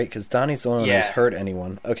Donnie, right? Because Donnie's the one who's hurt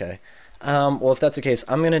anyone. Okay. Well, if that's the case,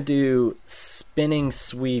 I'm gonna do spinning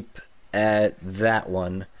sweep at that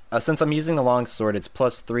one. Since I'm using the longsword, it's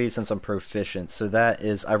 +3 since I'm proficient. So that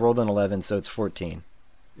is, I rolled an 11, so it's 14.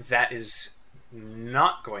 That is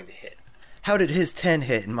not going to hit. How did his 10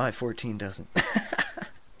 hit and my 14 doesn't?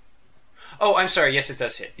 Oh, I'm sorry. Yes, it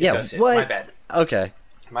does hit. It does hit. What? My bad. Okay.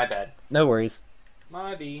 My bad. No worries.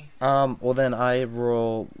 My B. Well then I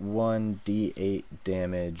roll 1d8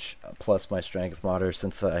 damage plus my strength modifier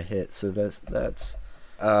since I hit, so that's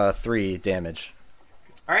 3 damage.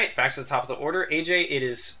 All right, back to the top of the order. AJ, it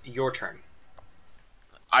is your turn.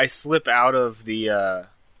 I slip out of the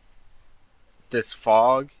this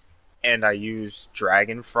fog, and I use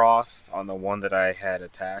Dragon Frost on the one that I had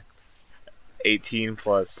attacked. 18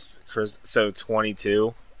 plus, so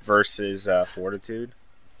 22 versus Fortitude.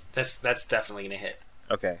 That's definitely gonna hit.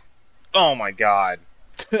 Okay. Oh my god.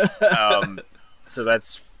 So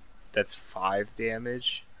that's 5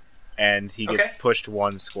 damage, and he gets pushed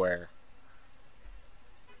 1 square.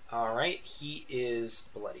 All right, he is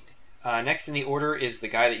bloodied. Next in the order is the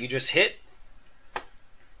guy that you just hit,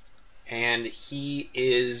 and he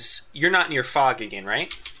is. You're not near fog again,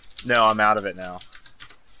 right? No, I'm out of it now.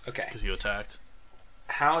 Okay. Because you attacked.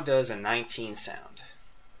 How does a 19 sound?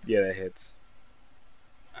 Yeah, that hits.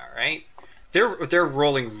 All right. They're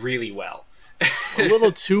rolling really well. A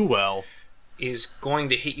little too well. Is going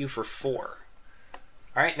to hit you for 4.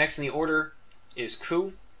 All right. Next in the order is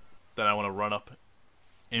Ku. Then I want to run up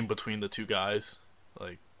in between the two guys,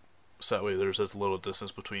 like so that way there's as little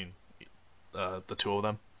distance between the two of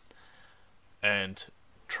them, and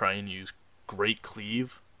try and use Great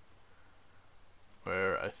Cleave,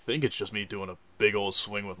 where I think it's just me doing a big old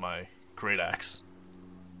swing with my great axe,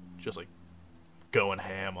 just like going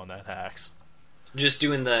ham on that axe. Just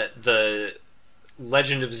doing the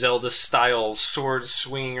Legend of Zelda style sword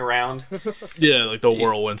swinging around. Yeah, like the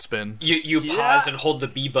whirlwind spin. You pause and hold the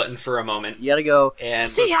B button for a moment. You gotta go, And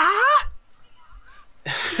see ya!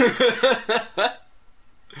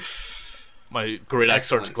 My great axe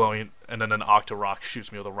starts Excellent. glowing, and then an Octorok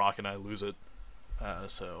shoots me with a rock, and I lose it. And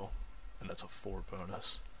that's a 4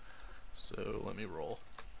 bonus. So let me roll.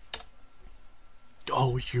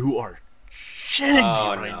 Oh, you are shitting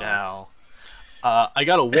me right now. I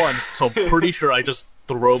got a 1, so I'm pretty sure I just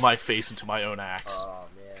throw my face into my own axe. Oh,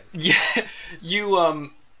 man. Yeah, you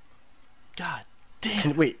God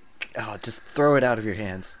damn. Wait, just throw it out of your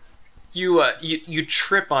hands. you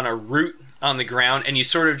trip on a root on the ground, and you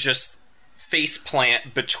sort of just face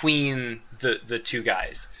plant between the two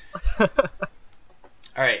guys. All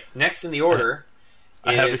right, next in the order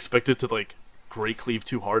I have is expected to like Great Cleave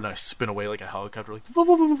too hard, and I spin away like a helicopter, like.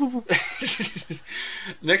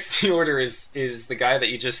 next in the order is the guy that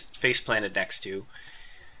you just face planted next to,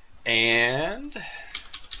 and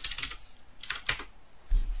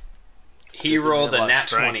he rolled a nat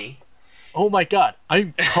 20. Oh my god,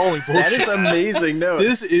 I'm calling bullshit. That is amazing. No,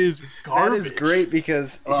 This is garbage. that is great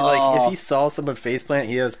because if he saw someone faceplant,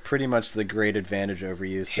 he has pretty much the great advantage over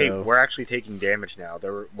you. So Hey, we're actually taking damage now.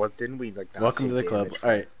 Didn't we like? not welcome to take the club. damage All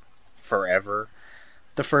right, forever.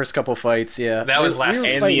 the first couple fights, yeah, That was last were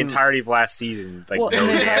season. And fighting- the entirety of last season, like Well, no in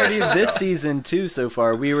the entirety damage. of this season too, so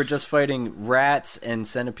far, we were just fighting rats and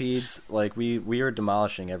centipedes. Like we were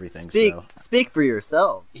demolishing everything. So Speak for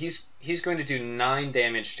yourself. He's going to do 9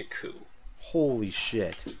 damage to Ku. holy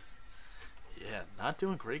shit. Yeah, not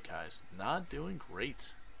doing great, guys. Not doing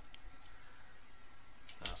great.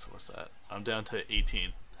 So what's that? I'm down to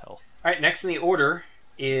 18 health. All right, next in the order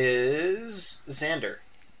is Xander.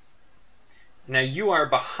 Now you are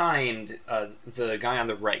behind the guy on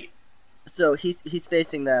the right. So he's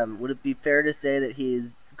facing them. Would it be fair to say that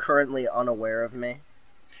he's currently unaware of me?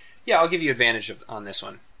 Yeah, I'll give you advantage on this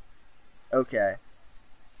one. Okay.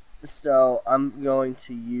 So I'm going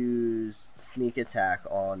to use sneak attack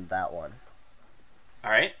on that one,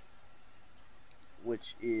 All right.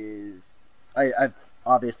 which is I've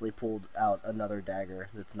obviously pulled out another dagger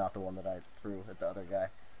that's not the one that I threw at the other guy.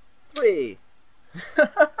 3.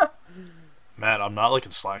 Man, I'm not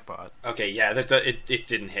liking Slackbot. Okay, yeah, it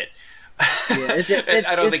didn't hit. Yeah,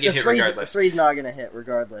 I don't think it hit regardless. 3's not gonna hit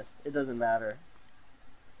regardless. It doesn't matter.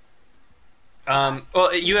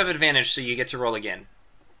 Well, you have advantage, so you get to roll again.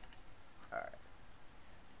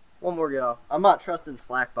 One more go. I'm not trusting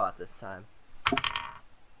Slackbot this time.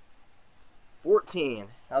 14.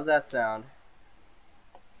 How's that sound?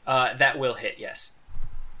 That will hit, yes.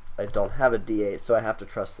 I don't have a D8, so I have to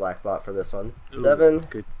trust Slackbot for this one. Ooh, 7.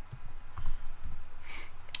 Good.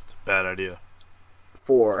 It's a bad idea.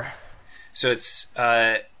 4. So it's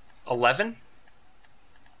 11.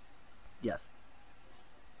 Yes.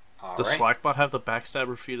 All Does right. Slackbot have the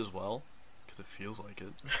backstabber feat as well? Because it feels like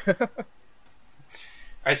it.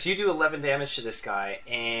 All right, so you do 11 damage to this guy,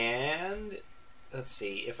 and let's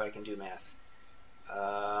see if I can do math.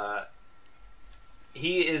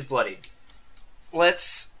 He is bloodied.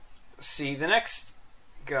 Let's see. The next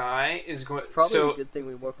guy is going. Probably So a good thing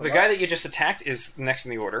we woke him the up. guy that you just attacked is next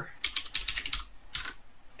in the order,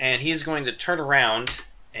 and he's going to turn around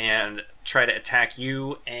and try to attack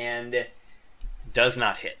you, and does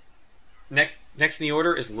not hit. Next in the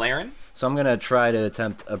order is Laren. So I'm gonna try to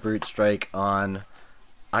attempt a brute strike on,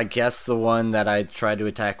 I guess, the one that I tried to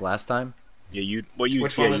attack last time. Yeah,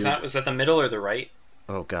 Which one was that? Was that the middle or the right?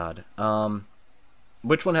 Oh God.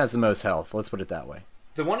 Which one has the most health? Let's put it that way.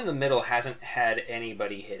 The one in the middle hasn't had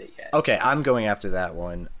anybody hit it yet. Okay, I'm going after that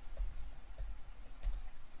one.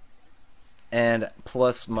 And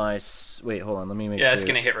plus my wait, hold on. Let me make sure. Yeah, it's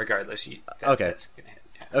gonna hit regardless. Okay. That's gonna hit.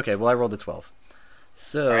 Yeah. Okay, well I rolled a 12.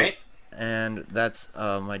 So All right. and that's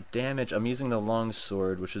my damage. I'm using the long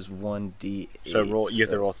sword, which is 1d8. So you have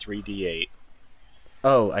to roll 3d8.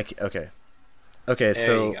 Oh, okay. Okay, There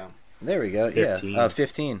so you go. there we go. 15. Yeah,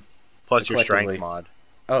 15. Plus your Collectively. strength mod.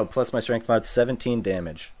 Oh, plus my strength mod, 17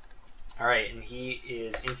 damage. All right, and he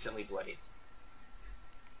is instantly bloodied.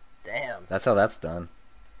 Damn. That's how that's done.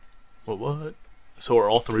 What? So are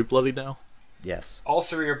all 3 bloody now? Yes. All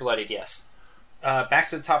 3 are bloodied. Yes. Back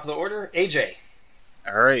to the top of the order. AJ.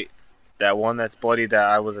 Alright. That one that's bloody that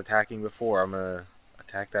I was attacking before, I'm gonna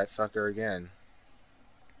attack that sucker again.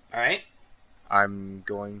 All right. I'm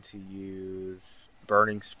going to use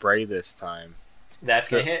Burning Spray this time. That's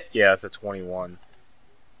gonna hit. Yeah, it's a 21.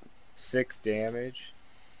 6 damage.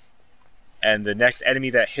 And the next enemy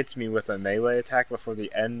that hits me with a melee attack before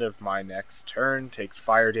the end of my next turn takes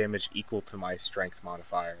fire damage equal to my strength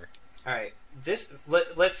modifier. All right.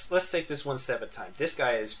 Let's take this one step at a time. This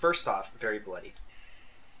guy is first off very bloodied.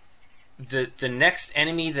 The next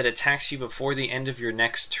enemy that attacks you before the end of your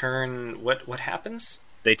next turn, what happens?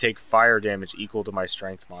 They take fire damage equal to my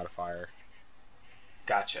strength modifier.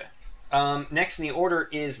 Gotcha. Next in the order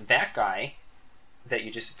is that guy that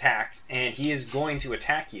you just attacked, and he is going to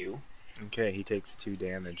attack you. Okay, he takes 2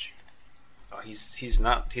 damage. Oh, he's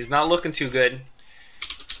not looking too good.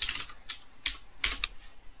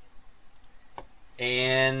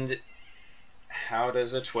 And how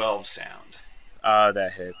does a 12 sound?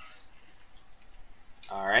 That hits.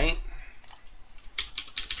 All right.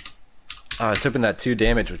 Oh, I was hoping that 2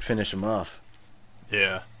 damage would finish him off.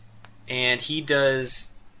 Yeah. And he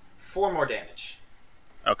does 4 more damage.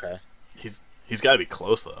 Okay. He's got to be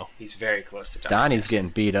close though. He's very close to dying. Donnie's getting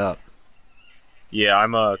beat up. Yeah,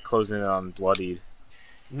 I'm closing in on bloodied.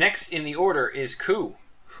 Next in the order is Ku,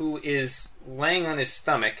 who is laying on his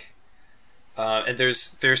stomach. And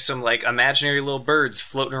there's some like imaginary little birds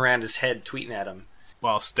floating around his head, tweeting at him.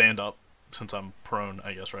 Well, I'll stand up since I'm prone,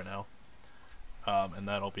 I guess, right now. And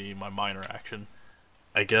that'll be my minor action.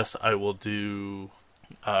 I guess I will do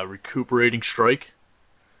Recuperating Strike,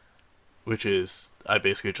 which is I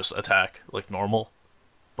basically just attack like normal,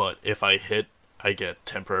 but if I hit, I get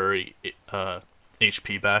temporary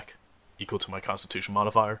HP back equal to my Constitution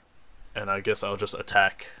modifier. And I guess I'll just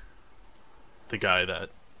attack the guy that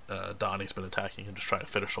Donnie's been attacking and just try to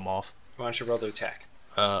finish him off. Why don't you roll to attack?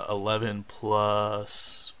 11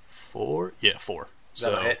 plus 4? Yeah, 4.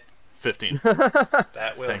 That'll So hit. 15.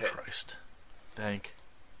 That will Thank hit. Christ. Thank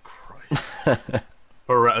Christ.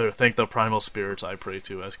 Or rather, thank the primal spirits I pray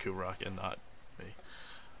to as Kurok and not me.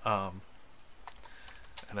 And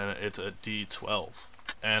then it's a D12.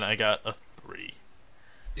 And I got a 3.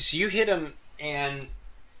 So you hit him, and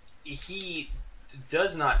he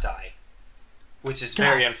does not die, which is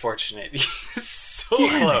very unfortunate. So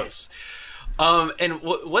close. And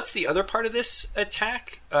what's the other part of this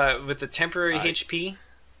attack with the temporary HP?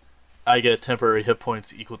 I get temporary hit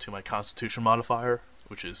points equal to my Constitution modifier,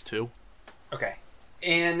 which is 2. Okay.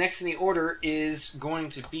 And next in the order is going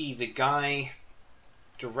to be the guy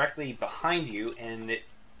directly behind you, and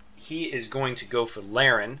he is going to go for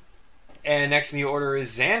Laren. And next in the order is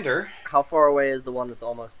Xander. How far away is the one that's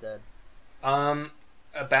almost dead?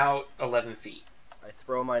 About 11 feet. I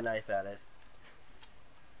throw my knife at it.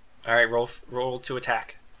 All right, roll to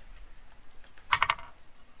attack.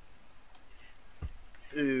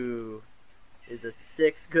 Ooh. Is a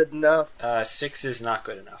 6 good enough? 6 is not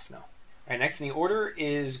good enough, no. All right, next in the order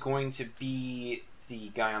is going to be the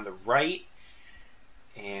guy on the right,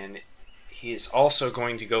 and he is also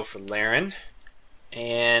going to go for Laren,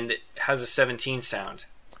 and has a 17 sound.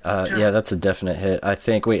 Yeah, that's a definite hit. I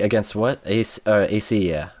think. Wait, against what? AC,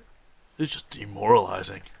 yeah. It's just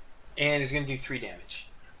demoralizing. And he's going to do 3 damage.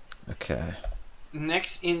 Okay.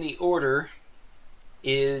 Next in the order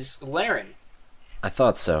is Laren. I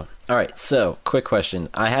thought so. Alright, so, quick question.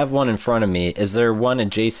 I have one in front of me. Is there one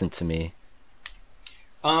adjacent to me?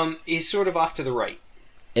 He's sort of off to the right.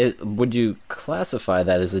 Would you classify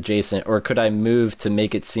that as adjacent, or could I move to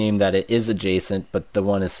make it seem that it is adjacent, but the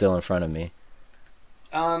one is still in front of me?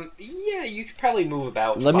 Yeah, you could probably move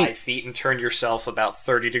about 5 feet and turn yourself about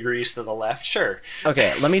 30 degrees to the left. Sure.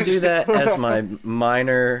 Okay, let me do that as my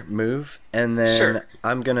minor move, and then Sure.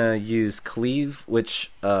 I'm gonna use cleave,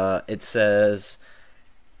 which it says.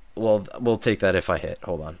 Well, we'll take that if I hit.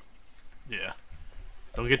 Hold on. Yeah.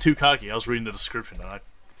 Don't get too cocky. I was reading the description and I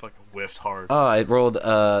fucking whiffed hard. Oh, I rolled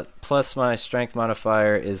plus my strength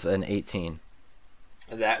modifier is an 18.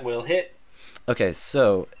 That will hit. Okay,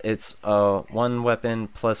 so it's 1 weapon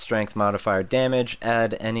plus strength modifier damage.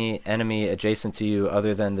 Add any enemy adjacent to you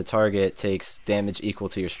other than the target takes damage equal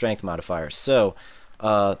to your strength modifier. So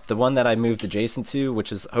the one that I moved adjacent to,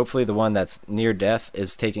 which is hopefully the one that's near death,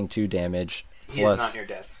 is taking 2 damage. He is not near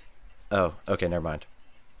death. Oh, okay, never mind.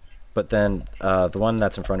 But then the one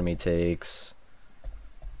that's in front of me takes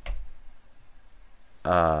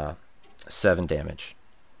 7 damage.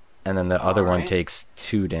 And then the other one Alright. takes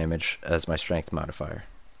 2 damage as my strength modifier.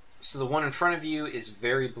 So the one in front of you is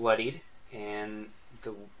very bloodied, and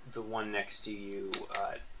the one next to you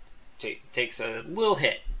takes a little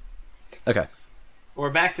hit. Okay. We're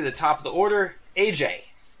back to the top of the order. AJ.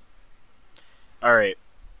 Alright.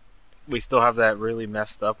 We still have that really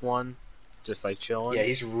messed up one, just like chilling. Yeah,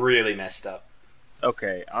 he's really messed up.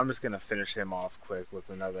 Okay, I'm just gonna finish him off quick with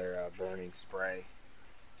another burning spray.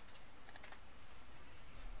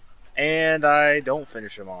 And I don't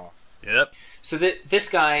finish him off. Yep. So this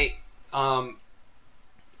guy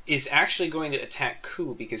is actually going to attack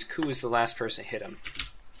Ku, because Ku is the last person to hit him.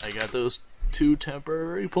 I got those 2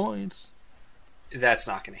 temporary points. That's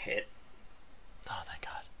not going to hit. Oh, thank God.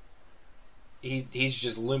 He's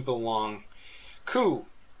just limping along. Ku,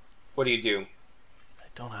 what do you do? I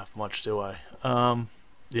don't have much, do I?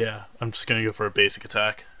 Yeah, I'm just gonna go for a basic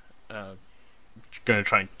attack. Gonna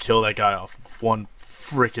try and kill that guy off one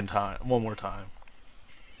more time.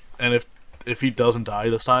 And if he doesn't die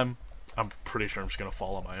this time, I'm pretty sure I'm just gonna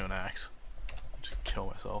fall on my own axe. Just kill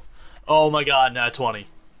myself. Oh my God, nat 20.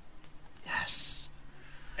 Yes.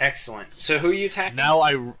 Excellent. So who are you attacking? Now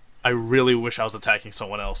I really wish I was attacking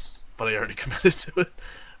someone else, but I already committed to it.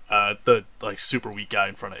 The super weak guy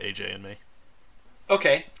in front of AJ and me,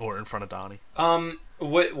 Okay. or in front of Donnie.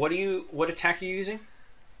 What attack are you using?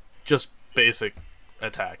 Just basic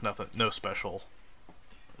attack, nothing, no special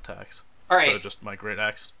attacks. All right. So just my great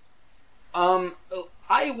axe.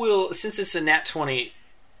 I will, since it's a nat 20.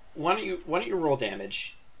 Why don't you roll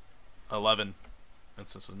damage? 11, and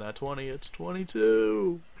since it's nat 20, it's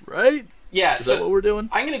 22. Right? Yeah. Is that what we're doing?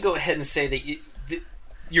 I'm going to go ahead and say that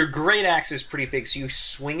your great axe is pretty big, so you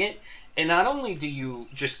swing it, and not only do you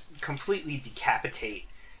just completely decapitate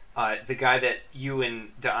the guy that you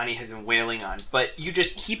and Da'ani have been wailing on, but you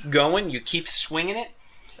just keep going, you keep swinging it.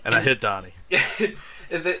 And I hit Donnie.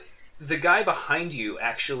 The guy behind you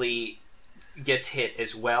actually gets hit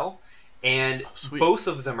as well, and sweet. both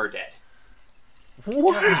of them are dead.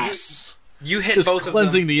 Yes! You hit Just both of them.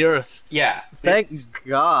 cleansing the earth. Yeah. Thank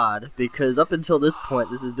God, because up until this point,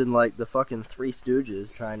 this has been like the fucking Three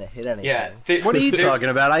Stooges trying to hit anything. Yeah. What are you talking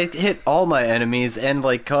about? I hit all my enemies and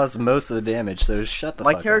caused most of the damage, so shut the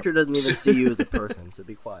My fuck character up. doesn't even see you as a person, so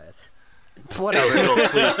be quiet. Whatever.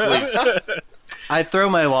 Please. I throw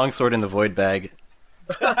my longsword in the void bag.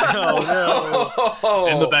 Oh,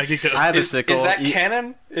 In the back of I have a sickle. Is that You-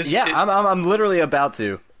 canon? Yeah, I'm literally about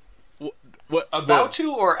to. What About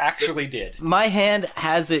to or actually did? My hand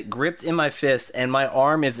has it gripped in my fist, and my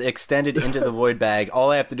arm is extended into the void bag.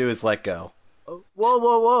 All I have to do is let go. Whoa,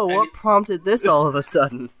 whoa, whoa! What prompted this all of a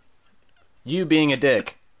sudden? You being a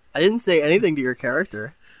dick. I didn't say anything to your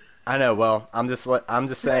character. I know. Well, I'm just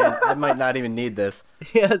saying I might not even need this.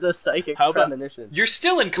 He has a psychic How about- premonition. You're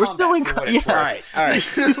still in combat. We're still in for what co- it's yeah.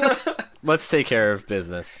 worth. All right. Let's take care of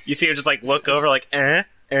business. You see him just like look over, like,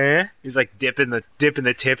 He's like dipping the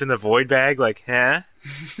tip in the void bag, like, huh?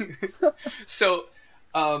 So,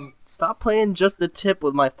 Stop playing just the tip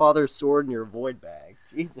with my father's sword in your void bag.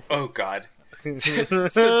 Jesus. oh god.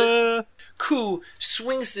 So Ku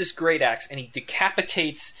swings this great axe and he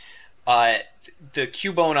decapitates the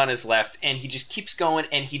Cubone on his left, and he just keeps going,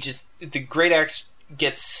 and the great axe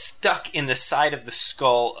gets stuck in the side of the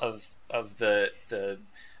skull of the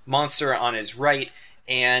monster on his right,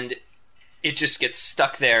 and it just gets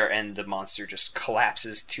stuck there, and the monster just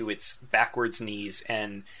collapses to its backwards knees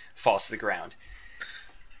and falls to the ground.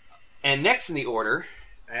 And next in the order,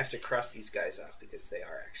 I have to cross these guys off because they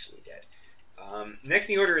are actually dead. Next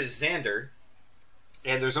in the order is Xander,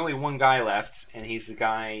 and there's only one guy left, and he's the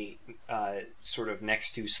guy sort of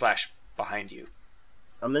next to / behind you.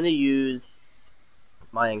 I'm gonna use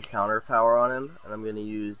my encounter power on him, and I'm gonna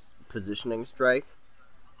use positioning strike.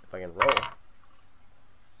 If I can roll.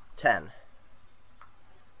 10.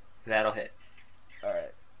 That'll hit.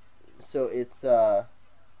 Alright. So it's, yeah,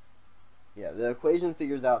 the equation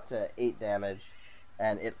figures out to 8 damage,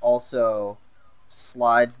 and it also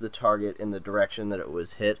slides the target in the direction that it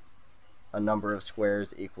was hit a number of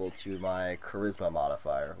squares equal to my charisma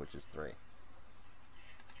modifier, which is 3.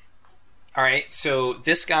 Alright, so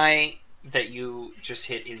this guy that you just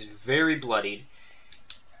hit is very bloodied.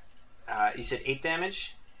 You said 8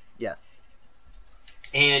 damage? Yes.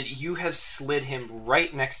 And you have slid him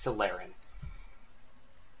right next to Laren.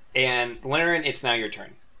 And Laren, it's now your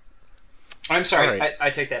turn. I'm sorry, All right. I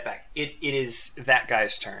take that back. It is that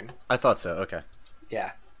guy's turn. I thought so. Okay.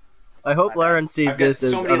 Yeah. I hope My bad. Laren sees I've got this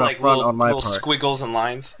as so many an like affront little, on my little part. squiggles and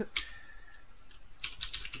lines.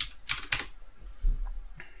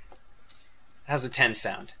 How's the 10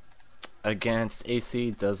 sound? Against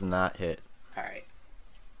AC does not hit. Alright.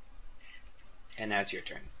 And now it's your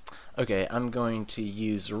turn. Okay, I'm going to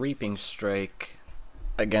use Reaping Strike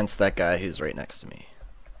against that guy who's right next to me.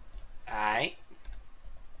 Alright.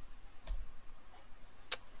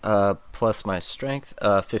 Plus my strength,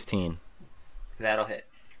 15. That'll hit.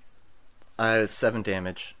 7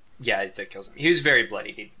 damage. Yeah, that kills him. He was very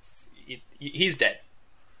bloodied. He's dead.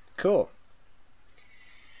 Cool.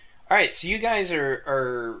 Alright, so you guys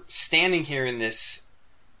are standing here in this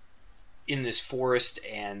forest,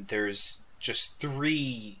 and there's just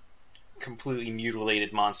 3 completely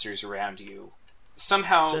mutilated monsters around you.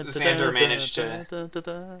 Somehow Xander managed to...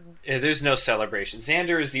 There's no celebration.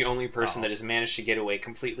 Xander is the only person that has managed to get away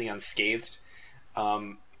completely unscathed.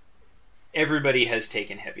 Everybody has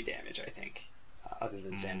taken heavy damage, I think, other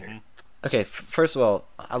than Xander. Okay, first of all,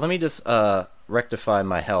 let me just rectify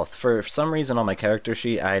my health. For some reason on my character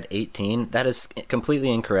sheet, I had 18. That is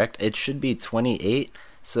completely incorrect. It should be 28,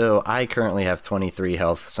 so I currently have 23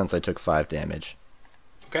 health since I took 5 damage.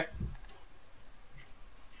 Okay.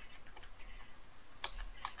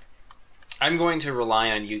 I'm going to rely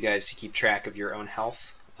on you guys to keep track of your own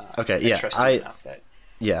health. Okay, I yeah, trust you enough that...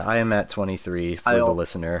 Yeah, I am at 23 for the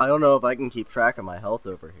listener. I don't know if I can keep track of my health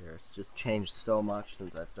over here. It's just changed so much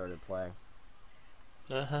since I've started playing.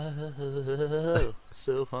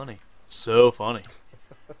 So funny. So funny.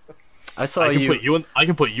 I saw I can you.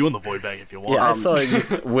 put you in the void bag if you want. Yeah, I saw you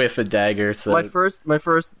whiff a dagger. So My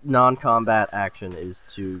first non-combat action is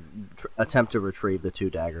to attempt to retrieve the 2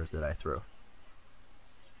 daggers that I threw.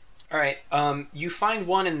 Alright, you find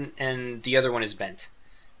one and the other one is bent.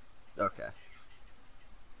 Okay.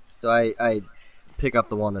 So I pick up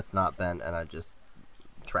the one that's not bent and I just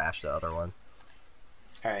trash the other one.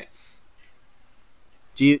 Alright.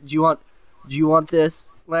 Do you want this,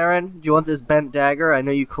 Laren? Do you want this bent dagger? I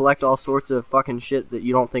know you collect all sorts of fucking shit that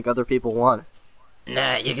you don't think other people want.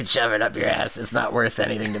 Nah, you can shove it up your ass. It's not worth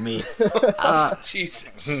anything to me.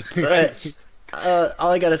 Jesus.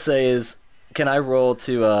 all I gotta say is, can I roll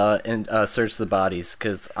to search the bodies?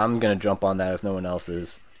 Because I'm gonna jump on that if no one else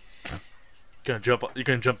is. You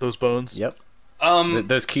gonna jump those bones? Yep. Um,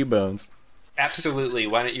 Those Cubones. absolutely.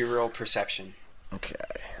 Why don't you roll perception? Okay.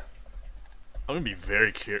 I'm gonna be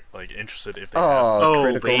very interested if they have. Oh,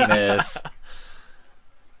 critical miss.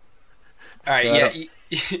 Alright, So-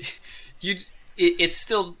 yeah. It's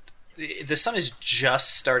still... The sun is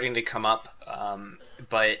just starting to come up,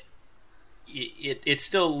 but it's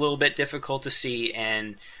still a little bit difficult to see,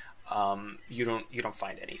 and you don't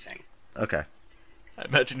find anything. Okay. I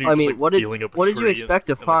imagine you're I just mean, like what did feeling up a what did you tree expect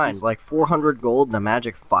to and, find? these- Like 400 gold and a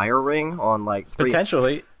magic fire ring on like three.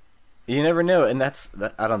 Potentially. You never know, and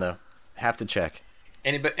I don't know. Have to check.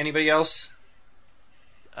 Anybody else?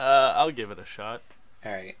 I'll give it a shot.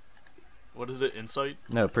 All right, What is it? Insight?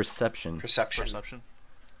 No, perception. perception. Perception?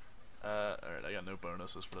 Alright, I got no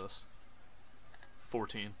bonuses for this.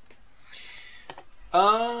 14.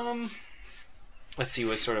 Let's see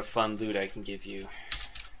what sort of fun loot I can give you.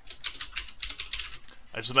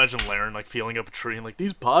 I just imagine Laren like feeling up a tree and like,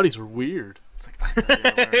 these bodies are weird. It's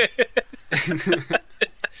like, Laren.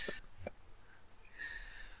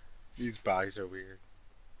 These bodies are weird.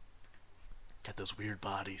 Got those weird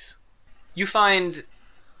bodies. You find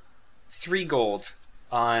 3 gold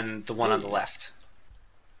on the one on the left.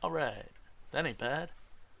 Alright. That ain't bad.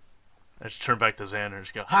 I just turn back to Xander and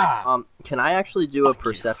just go, ha! Can I actually do a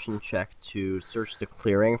perception check to search the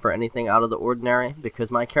clearing for anything out of the ordinary?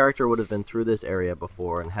 Because my character would have been through this area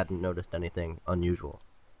before and hadn't noticed anything unusual.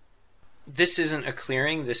 This isn't a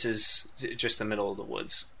clearing. This is just the middle of the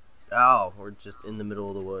woods. Oh, we're just in the middle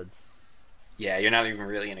of the woods. Yeah, you're not even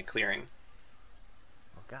really in a clearing.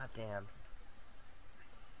 Oh, goddamn.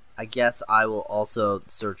 I guess I will also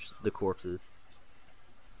search the corpses.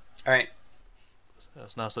 All right,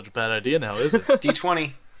 That's not such a bad idea now, is it?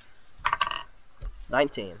 D20.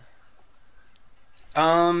 19.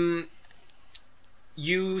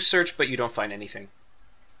 You search, but you don't find anything.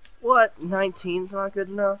 What? 19's not good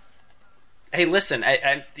enough? Hey, listen,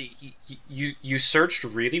 you searched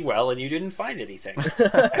really well and you didn't find anything.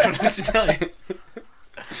 I don't know what to tell you.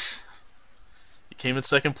 You came in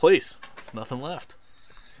second place. There's nothing left.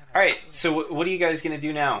 All right, so what are you guys gonna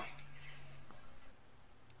do now?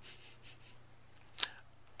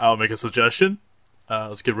 I'll make a suggestion.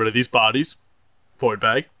 Let's get rid of these bodies. Void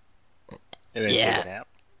bag. And then Yeah. take a nap.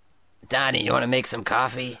 Donnie, you want to make some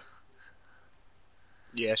coffee?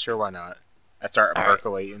 Yeah, sure, why not? I start All right.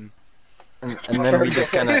 percolating. And then we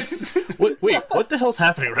just kind of... Wait, what the hell's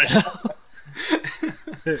happening right now?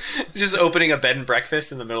 Just opening a bed and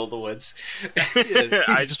breakfast in the middle of the woods.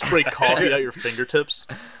 I just spray coffee at your fingertips.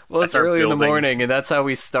 Well, it's start early in the building. morning, and that's how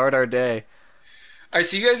we start our day. All right,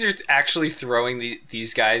 so you guys are actually throwing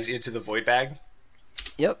these guys into the void bag?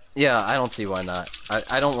 Yep. Yeah, I don't see why not.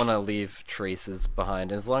 I don't want to leave traces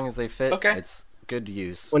behind. As long as they fit, Okay. it's good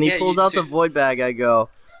use. When he Yeah, pulls you- out so- the void bag, I go,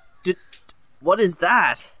 what is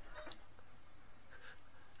that?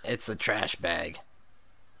 It's a trash bag.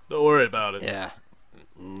 Don't worry about it. Yeah.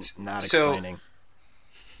 Not So- explaining.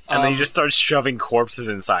 And then you just start shoving corpses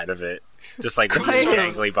inside of it. Just like Cool. these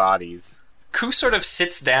strangly bodies. Ku sort of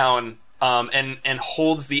sits down and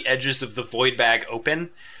holds the edges of the void bag open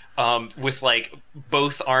with like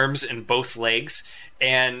both arms and both legs,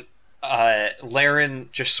 and Laren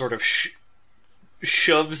just sort of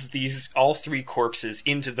shoves all 3 corpses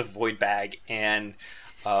into the void bag, and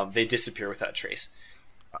they disappear without trace.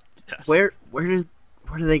 Yes. Where do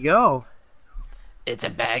they go? It's a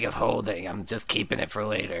bag of holding. I'm just keeping it for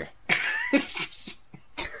later.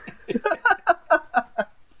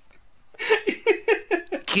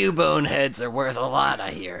 Cubone heads are worth a lot,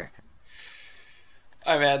 I hear.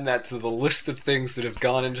 I'm adding that to the list of things that have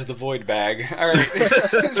gone into the void bag. All right.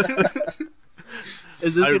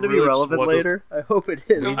 Is this I going to be really just relevant want to- later? I hope it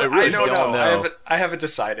is. I really I don't don't know. know. I haven't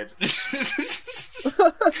decided.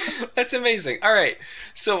 That's amazing. All right.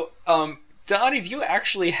 So, Donnie, do you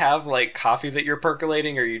actually have like coffee that you're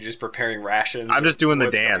percolating, or are you just preparing rations? I'm just doing the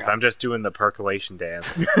What's going dance. on? I'm just doing the percolation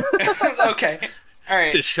dance. Okay. All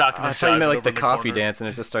right. Just shocking I the thought you child meant like over the in coffee corner. dance, and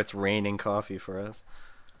it just starts raining coffee for us.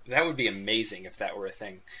 That would be amazing if that were a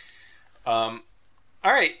thing. All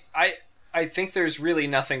right. I think there's really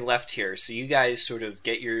nothing left here. So you guys sort of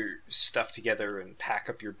get your stuff together and pack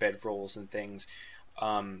up your bedrolls and things.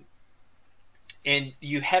 And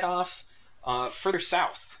you head off further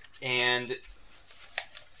south. And let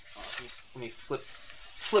me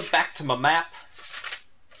flip back to my map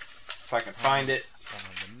if I can find it. On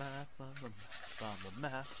the map, on the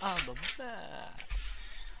map, on the map.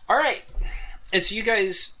 All right. And so you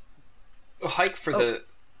guys hike for the...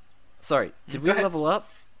 Sorry, did we Go ahead. level up?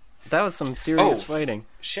 That was some serious Oh. fighting.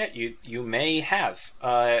 Shit, you may have.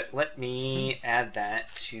 Let me add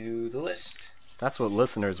that to the list. That's what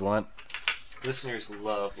listeners want. Listeners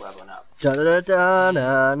love leveling up. Da da da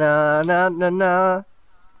na na na na na.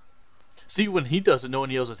 See, when he does it, no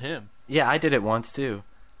one yells at him. Yeah, I did it once too.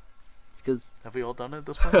 It's because Have we all done it at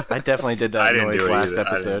this point? I definitely did I that didn't noise do it last either.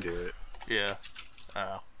 episode. I didn't do it. Yeah.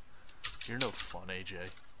 Oh. You're no fun, AJ.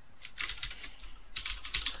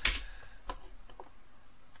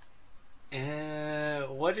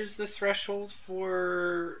 What is the threshold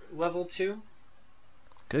for level 2?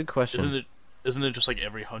 Good question. Isn't it just like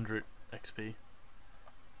every 100 XP?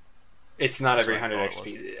 It's not every Sorry, 100 thought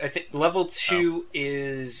it XP. I think level 2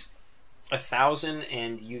 is 1,000,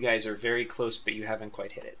 and you guys are very close, but you haven't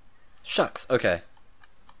quite hit it. Shucks. Okay.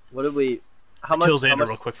 What did we? How much? Kill how Xander much-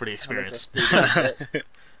 real quick for the how much experience. XP did we get?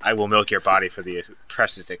 I will milk your body for the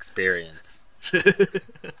precious experience.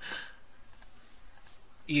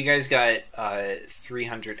 You guys got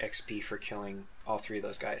 300 XP for killing all 3 of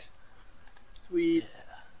those guys. Sweet.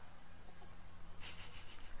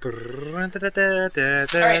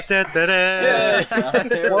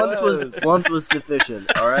 Once was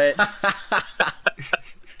sufficient. All right.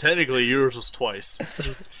 Technically, yours was twice.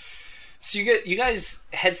 So you guys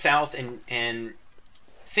head south, and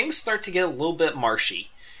things start to get a little bit marshy.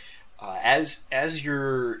 As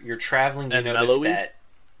you're traveling, you And notice mellowy? that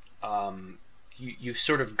you've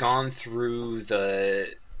sort of gone through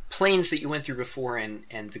the plains that you went through before, and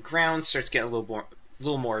the ground starts getting a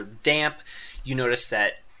little more damp. You notice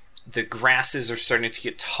that the grasses are starting to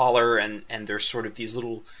get taller, and there's sort of these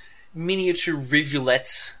little miniature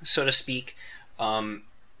rivulets, so to speak.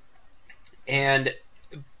 And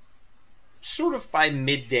sort of by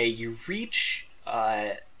midday, you reach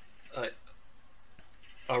a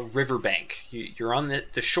riverbank. You're on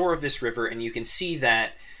the shore of this river, and you can see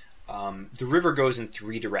that the river goes in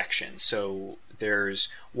 3 directions. So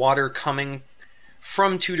there's water coming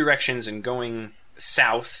from 2 directions and going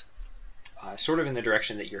south, sort of in the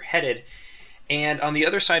direction that you're headed. And on the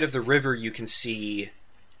other side of the river, you can see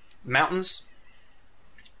mountains,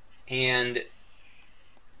 and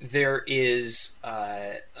there is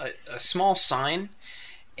a small sign,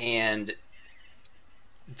 and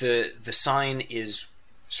the sign is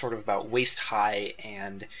sort of about waist high,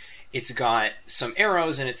 and it's got some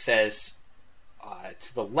arrows, and it says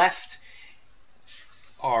to the left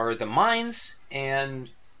are the mines, and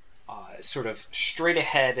sort of straight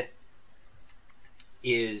ahead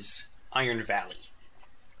is Iron Valley.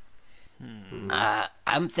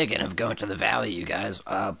 I'm thinking of going to the valley, you guys.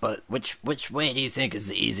 But which way do you think is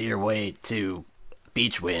the easier way to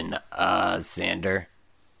Beachwind, Xander?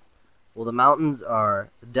 Well, the mountains are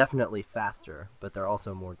definitely faster, but they're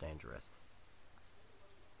also more dangerous.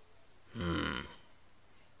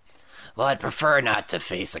 Well, I'd prefer not to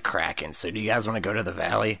face a kraken. So, do you guys want to go to the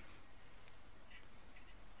valley?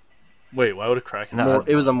 Wait, why would a kraken? No,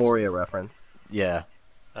 It was a Moria reference. Yeah.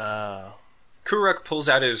 Kuruk pulls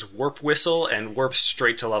out his warp whistle and warps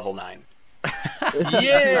straight to level 9.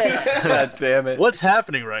 Yeah. God damn it. What's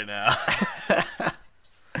happening right now?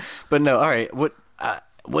 But no, all right. What?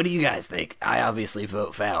 What do you guys think? I obviously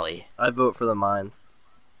vote valley. I vote for the mines.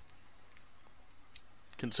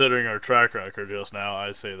 Considering our track record just now,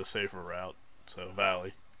 I'd say the safer route. So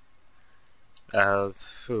Valley.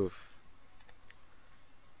 Oof.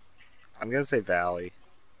 I'm gonna say Valley.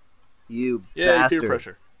 You Yeah, bastard. peer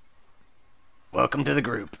pressure. Welcome to the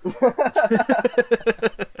group.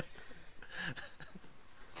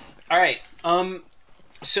 All right.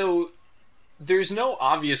 So there's no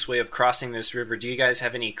obvious way of crossing this river. Do you guys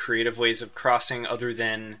have any creative ways of crossing other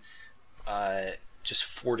than just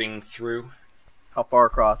fording through? How far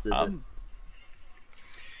across is it?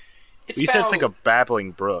 It's You said it's like a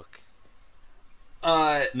babbling brook.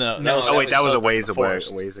 No, Oh wait, that was a ways a away.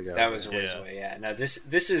 forest. Ways ago. That was a ways Yeah. away. Yeah. No, this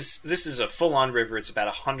is a full-on river. It's about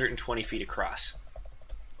 120 feet across.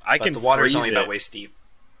 I But can the water's freeze only it. about waist deep.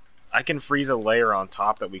 I can freeze a layer on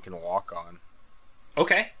top that we can walk on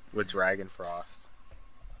Okay. with Dragon Frost.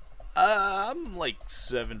 I'm like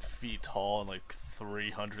 7 feet tall and like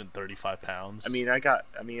 335 pounds. I mean,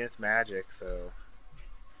 it's magic, so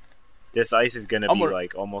this ice is gonna I'm be wor-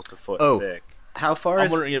 like almost a foot Oh. thick. How far I'm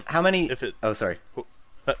is? wondering if- how many? if it- Oh, sorry.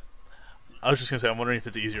 I was just gonna say, I'm wondering if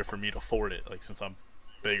it's easier for me to ford it, like since I'm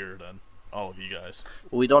bigger than all of you guys.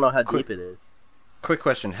 Well, we don't know how Quick- deep it is. Quick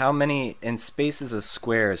question: how many in spaces of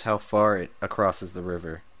squares? How far it acrosses the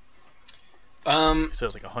river? He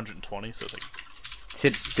says like 120, so it's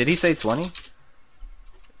like Did he say 20?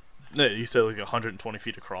 no, you said like 120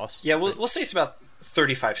 feet across. Yeah, we'll say it's about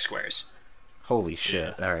 35 squares. Holy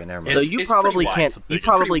shit! All right, never mind. It's- So you pretty probably wide. can't. It's a You big-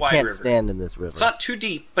 probably pretty wide can't river. stand in this river. It's not too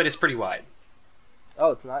deep, but it's pretty wide.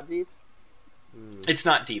 Oh, it's not deep. It's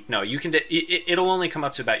not deep. No, you can. It'll only come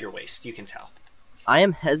up to about your waist. You can tell. I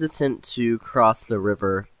am hesitant to cross the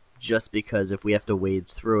river just because if we have to wade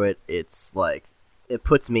through it, it's like it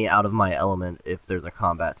puts me out of my element if there's a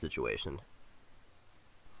combat situation.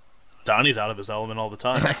 Donnie's out of his element all the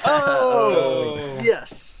time. Oh,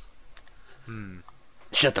 Yes.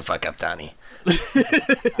 Shut the fuck up, Donnie.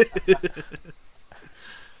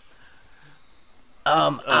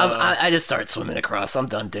 I just start swimming across. I'm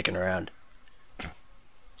done dicking around.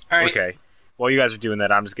 All right. Okay. while you guys are doing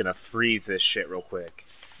that, I'm just gonna freeze this shit real quick.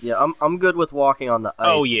 Yeah, I'm good with walking on the ice.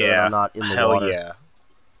 Oh So yeah, that I'm not in the hell water. yeah.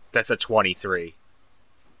 That's a 23.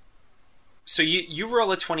 So you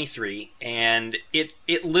roll a 23, and it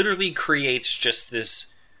literally creates just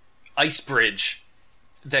this ice bridge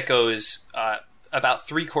that goes about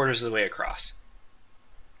 3/4 of the way across.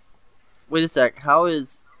 Wait a sec. How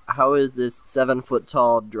is this 7-foot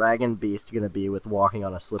tall dragon beast gonna be with walking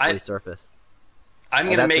on a slippery surface? I'm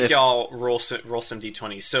going to that's make if- y'all roll some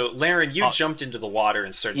d20s. So, Laren, you jumped into the water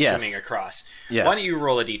and started Yes. swimming across. Yes. Why don't you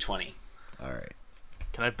roll a d20? All right.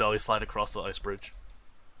 Can I belly slide across the ice bridge?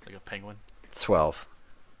 Like a penguin? 12.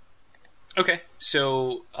 Okay,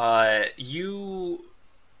 so you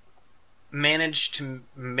managed to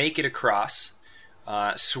make it across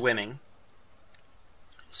swimmingly.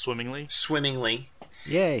 Swimmingly?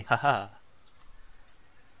 Yay. Haha.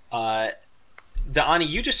 Da'ani,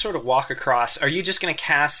 you just sort of walk across. Are you just going to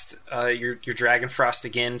cast your Dragon Frost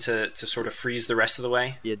again to sort of freeze the rest of the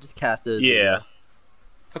way? Yeah, just cast it. Yeah.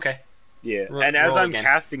 Okay. Yeah. Ro- And as roll I'm again.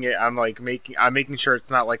 casting it, I'm making sure it's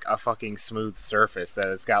not like a fucking smooth surface, that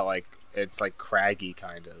it's got like it's like craggy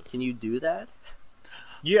kind of. Can you do that?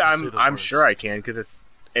 Yeah, Say those I'm words. sure I can, because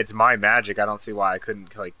it's my magic. I don't see why I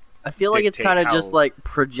couldn't like. I feel like it's Dictate kind of how- just like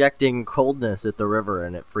projecting coldness at the river,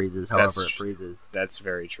 and it freezes however That's- it freezes. That's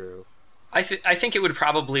very true. I think it would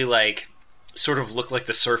probably like sort of look like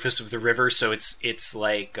the surface of the river, so it's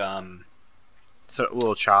like So a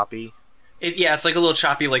little choppy. it's like a little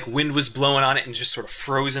choppy, like wind was blowing on it and just sort of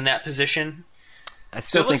froze in that position. I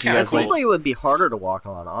still So it looks think you kinda guys Seems cool. might... like it would be harder to walk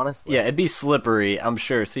on, honestly. Yeah, it'd be slippery, I'm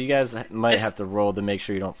sure. So you guys might It's- have to roll to make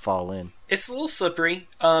sure you don't fall in. It's a little slippery.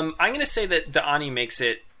 I'm going to say that Da'ani makes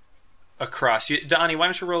it across. Da'ani, why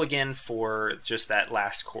don't you roll again for just that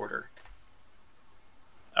last quarter?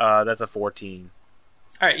 That's a 14.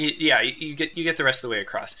 All right, you get the rest of the way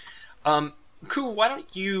across. Ku, why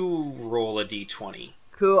don't you roll a d20?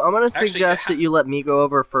 Cool. I'm gonna Actually, suggest that you let me go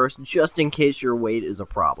over first, just in case your weight is a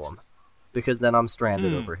problem, because then I'm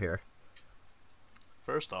stranded over here.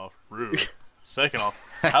 First off, rude. Second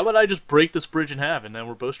off, how about I just break this bridge in half and then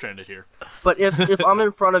we're both stranded here? But if I'm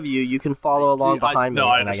in front of you, you can follow along behind me, No,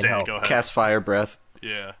 I and I can understand. help. Go ahead. Cast fire breath.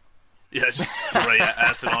 Yeah. Yeah, just spray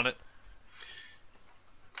acid on it.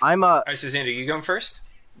 I'm All right, so Xander, you going first?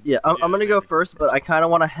 Yeah, I'm gonna go exactly. first, but I kind of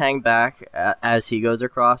want to hang back as he goes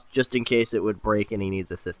across, just in case it would break and he needs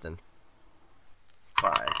assistance.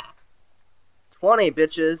 5. 20,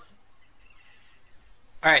 bitches.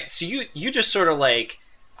 All right, so you just sort of like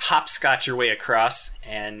hopscotch your way across,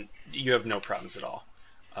 and you have no problems at all.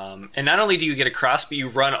 And not only do you get across, but you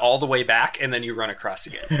run all the way back, and then you run across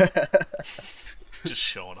again. Just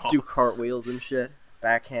showing off. Do cartwheels and shit.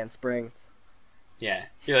 Backhand springs. Yeah,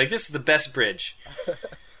 you're like, this is the best bridge.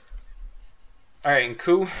 All right, and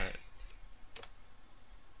Ku,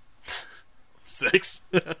 6?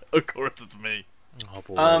 Of course it's me. Oh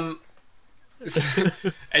boy.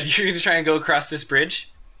 and you're gonna try and go across this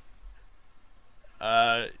bridge.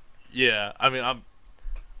 Yeah. I mean,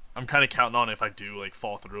 I'm kind of counting on if I do like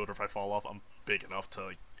fall through it or if I fall off, I'm big enough to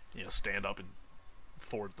like, stand up and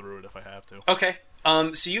ford through it if I have to. Okay.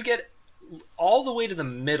 So you get all the way to the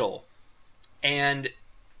middle, and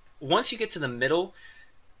once you get to the middle,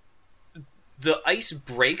 the ice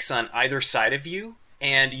breaks on either side of you,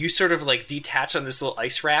 and you sort of like detach on this little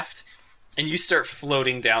ice raft, and you start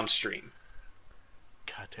floating downstream.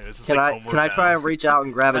 God damn, this is Can like I Homeward can I try Bound. and reach out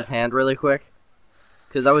and grab his hand really quick?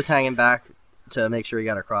 Because I was hanging back to make sure he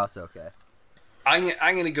got across okay. I'm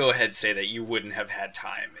going to go ahead and say that you wouldn't have had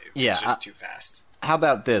time. It was Yeah, just too fast. How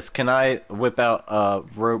about this? Can I whip out a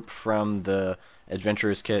rope from the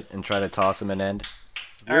adventurer's kit and try to toss him an end?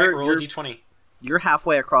 All right, You're- roll a you're- d20. You're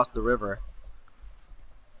halfway across the river.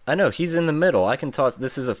 I know, he's in the middle. I can toss...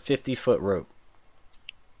 This is a 50-foot rope.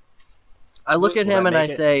 I look at Will him that and I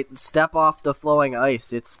make it? say, "Step off the flowing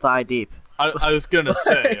ice. It's thigh deep." I was gonna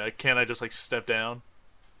say, can't I just like step down?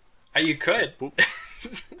 You could. Boop.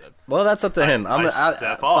 Well, that's up to him. I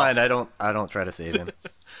step off. Fine, I don't try to save him.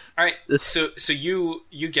 All right, so you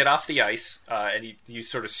get off the ice, and you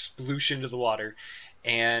sort of sploosh into the water,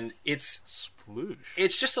 and it's Sploosh.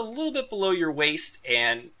 just a little bit below your waist,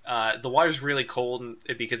 and the water's really cold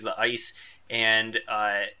because of the ice, and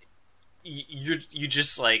you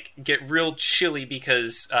just like get real chilly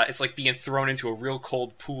because it's like being thrown into a real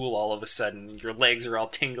cold pool all of a sudden. Your legs are all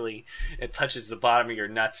tingly. It touches the bottom of your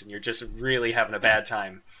nuts, and you're just really having a bad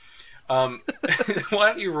time. Why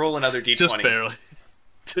don't you roll another d20? Just barely.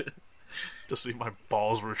 To see my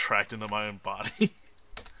balls retract into my own body.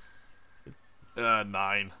 9. All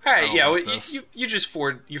right, I don't yeah, like well, this. you just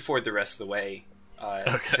ford the rest of the way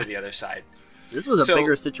to the other side. This was a So-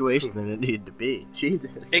 bigger situation than it needed to be. Jesus.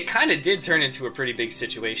 It kind of did turn into a pretty big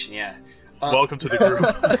situation, yeah. Welcome to the group.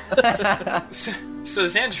 So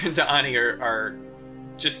Xander and Da'ani are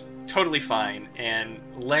just totally fine, and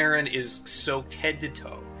Laren is soaked head to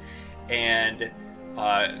toe, and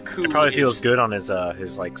Ku It probably is... feels good on his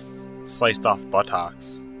like sliced off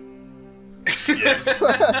buttocks.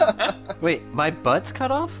 Wait, my butt's cut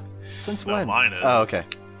off? Since No, when? mine is. Oh, okay.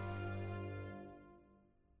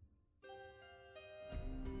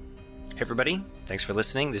 Hey everybody, thanks for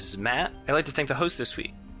listening. This is Matt. I'd like to thank the host this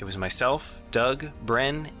week. It was myself, Doug,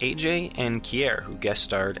 Bren, AJ, and Kier who guest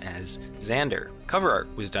starred as Xander. Cover art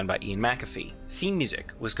was done by Ian McAfee. Theme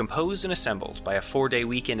music was composed and assembled by a 4-day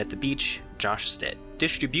weekend at the beach, Josh Stitt.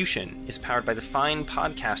 Distribution is powered by the fine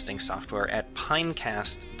podcasting software at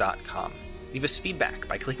pinecast.com. Leave us feedback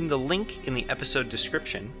by clicking the link in the episode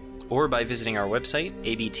description or by visiting our website,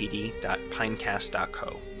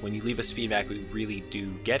 abtd.pinecast.co. When you leave us feedback, we really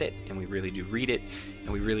do get it, and we really do read it,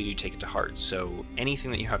 and we really do take it to heart. So anything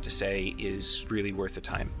that you have to say is really worth the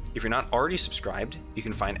time. If you're not already subscribed, you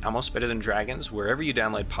can find Almost Better Than Dragons wherever you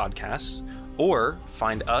download podcasts, or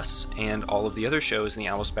find us and all of the other shows in the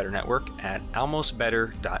Almost Better Network at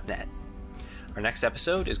almostbetter.net. Our next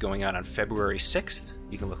episode is going out on February 6th.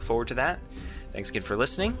 You can look forward to that. Thanks again for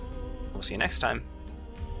listening. We'll see you next time.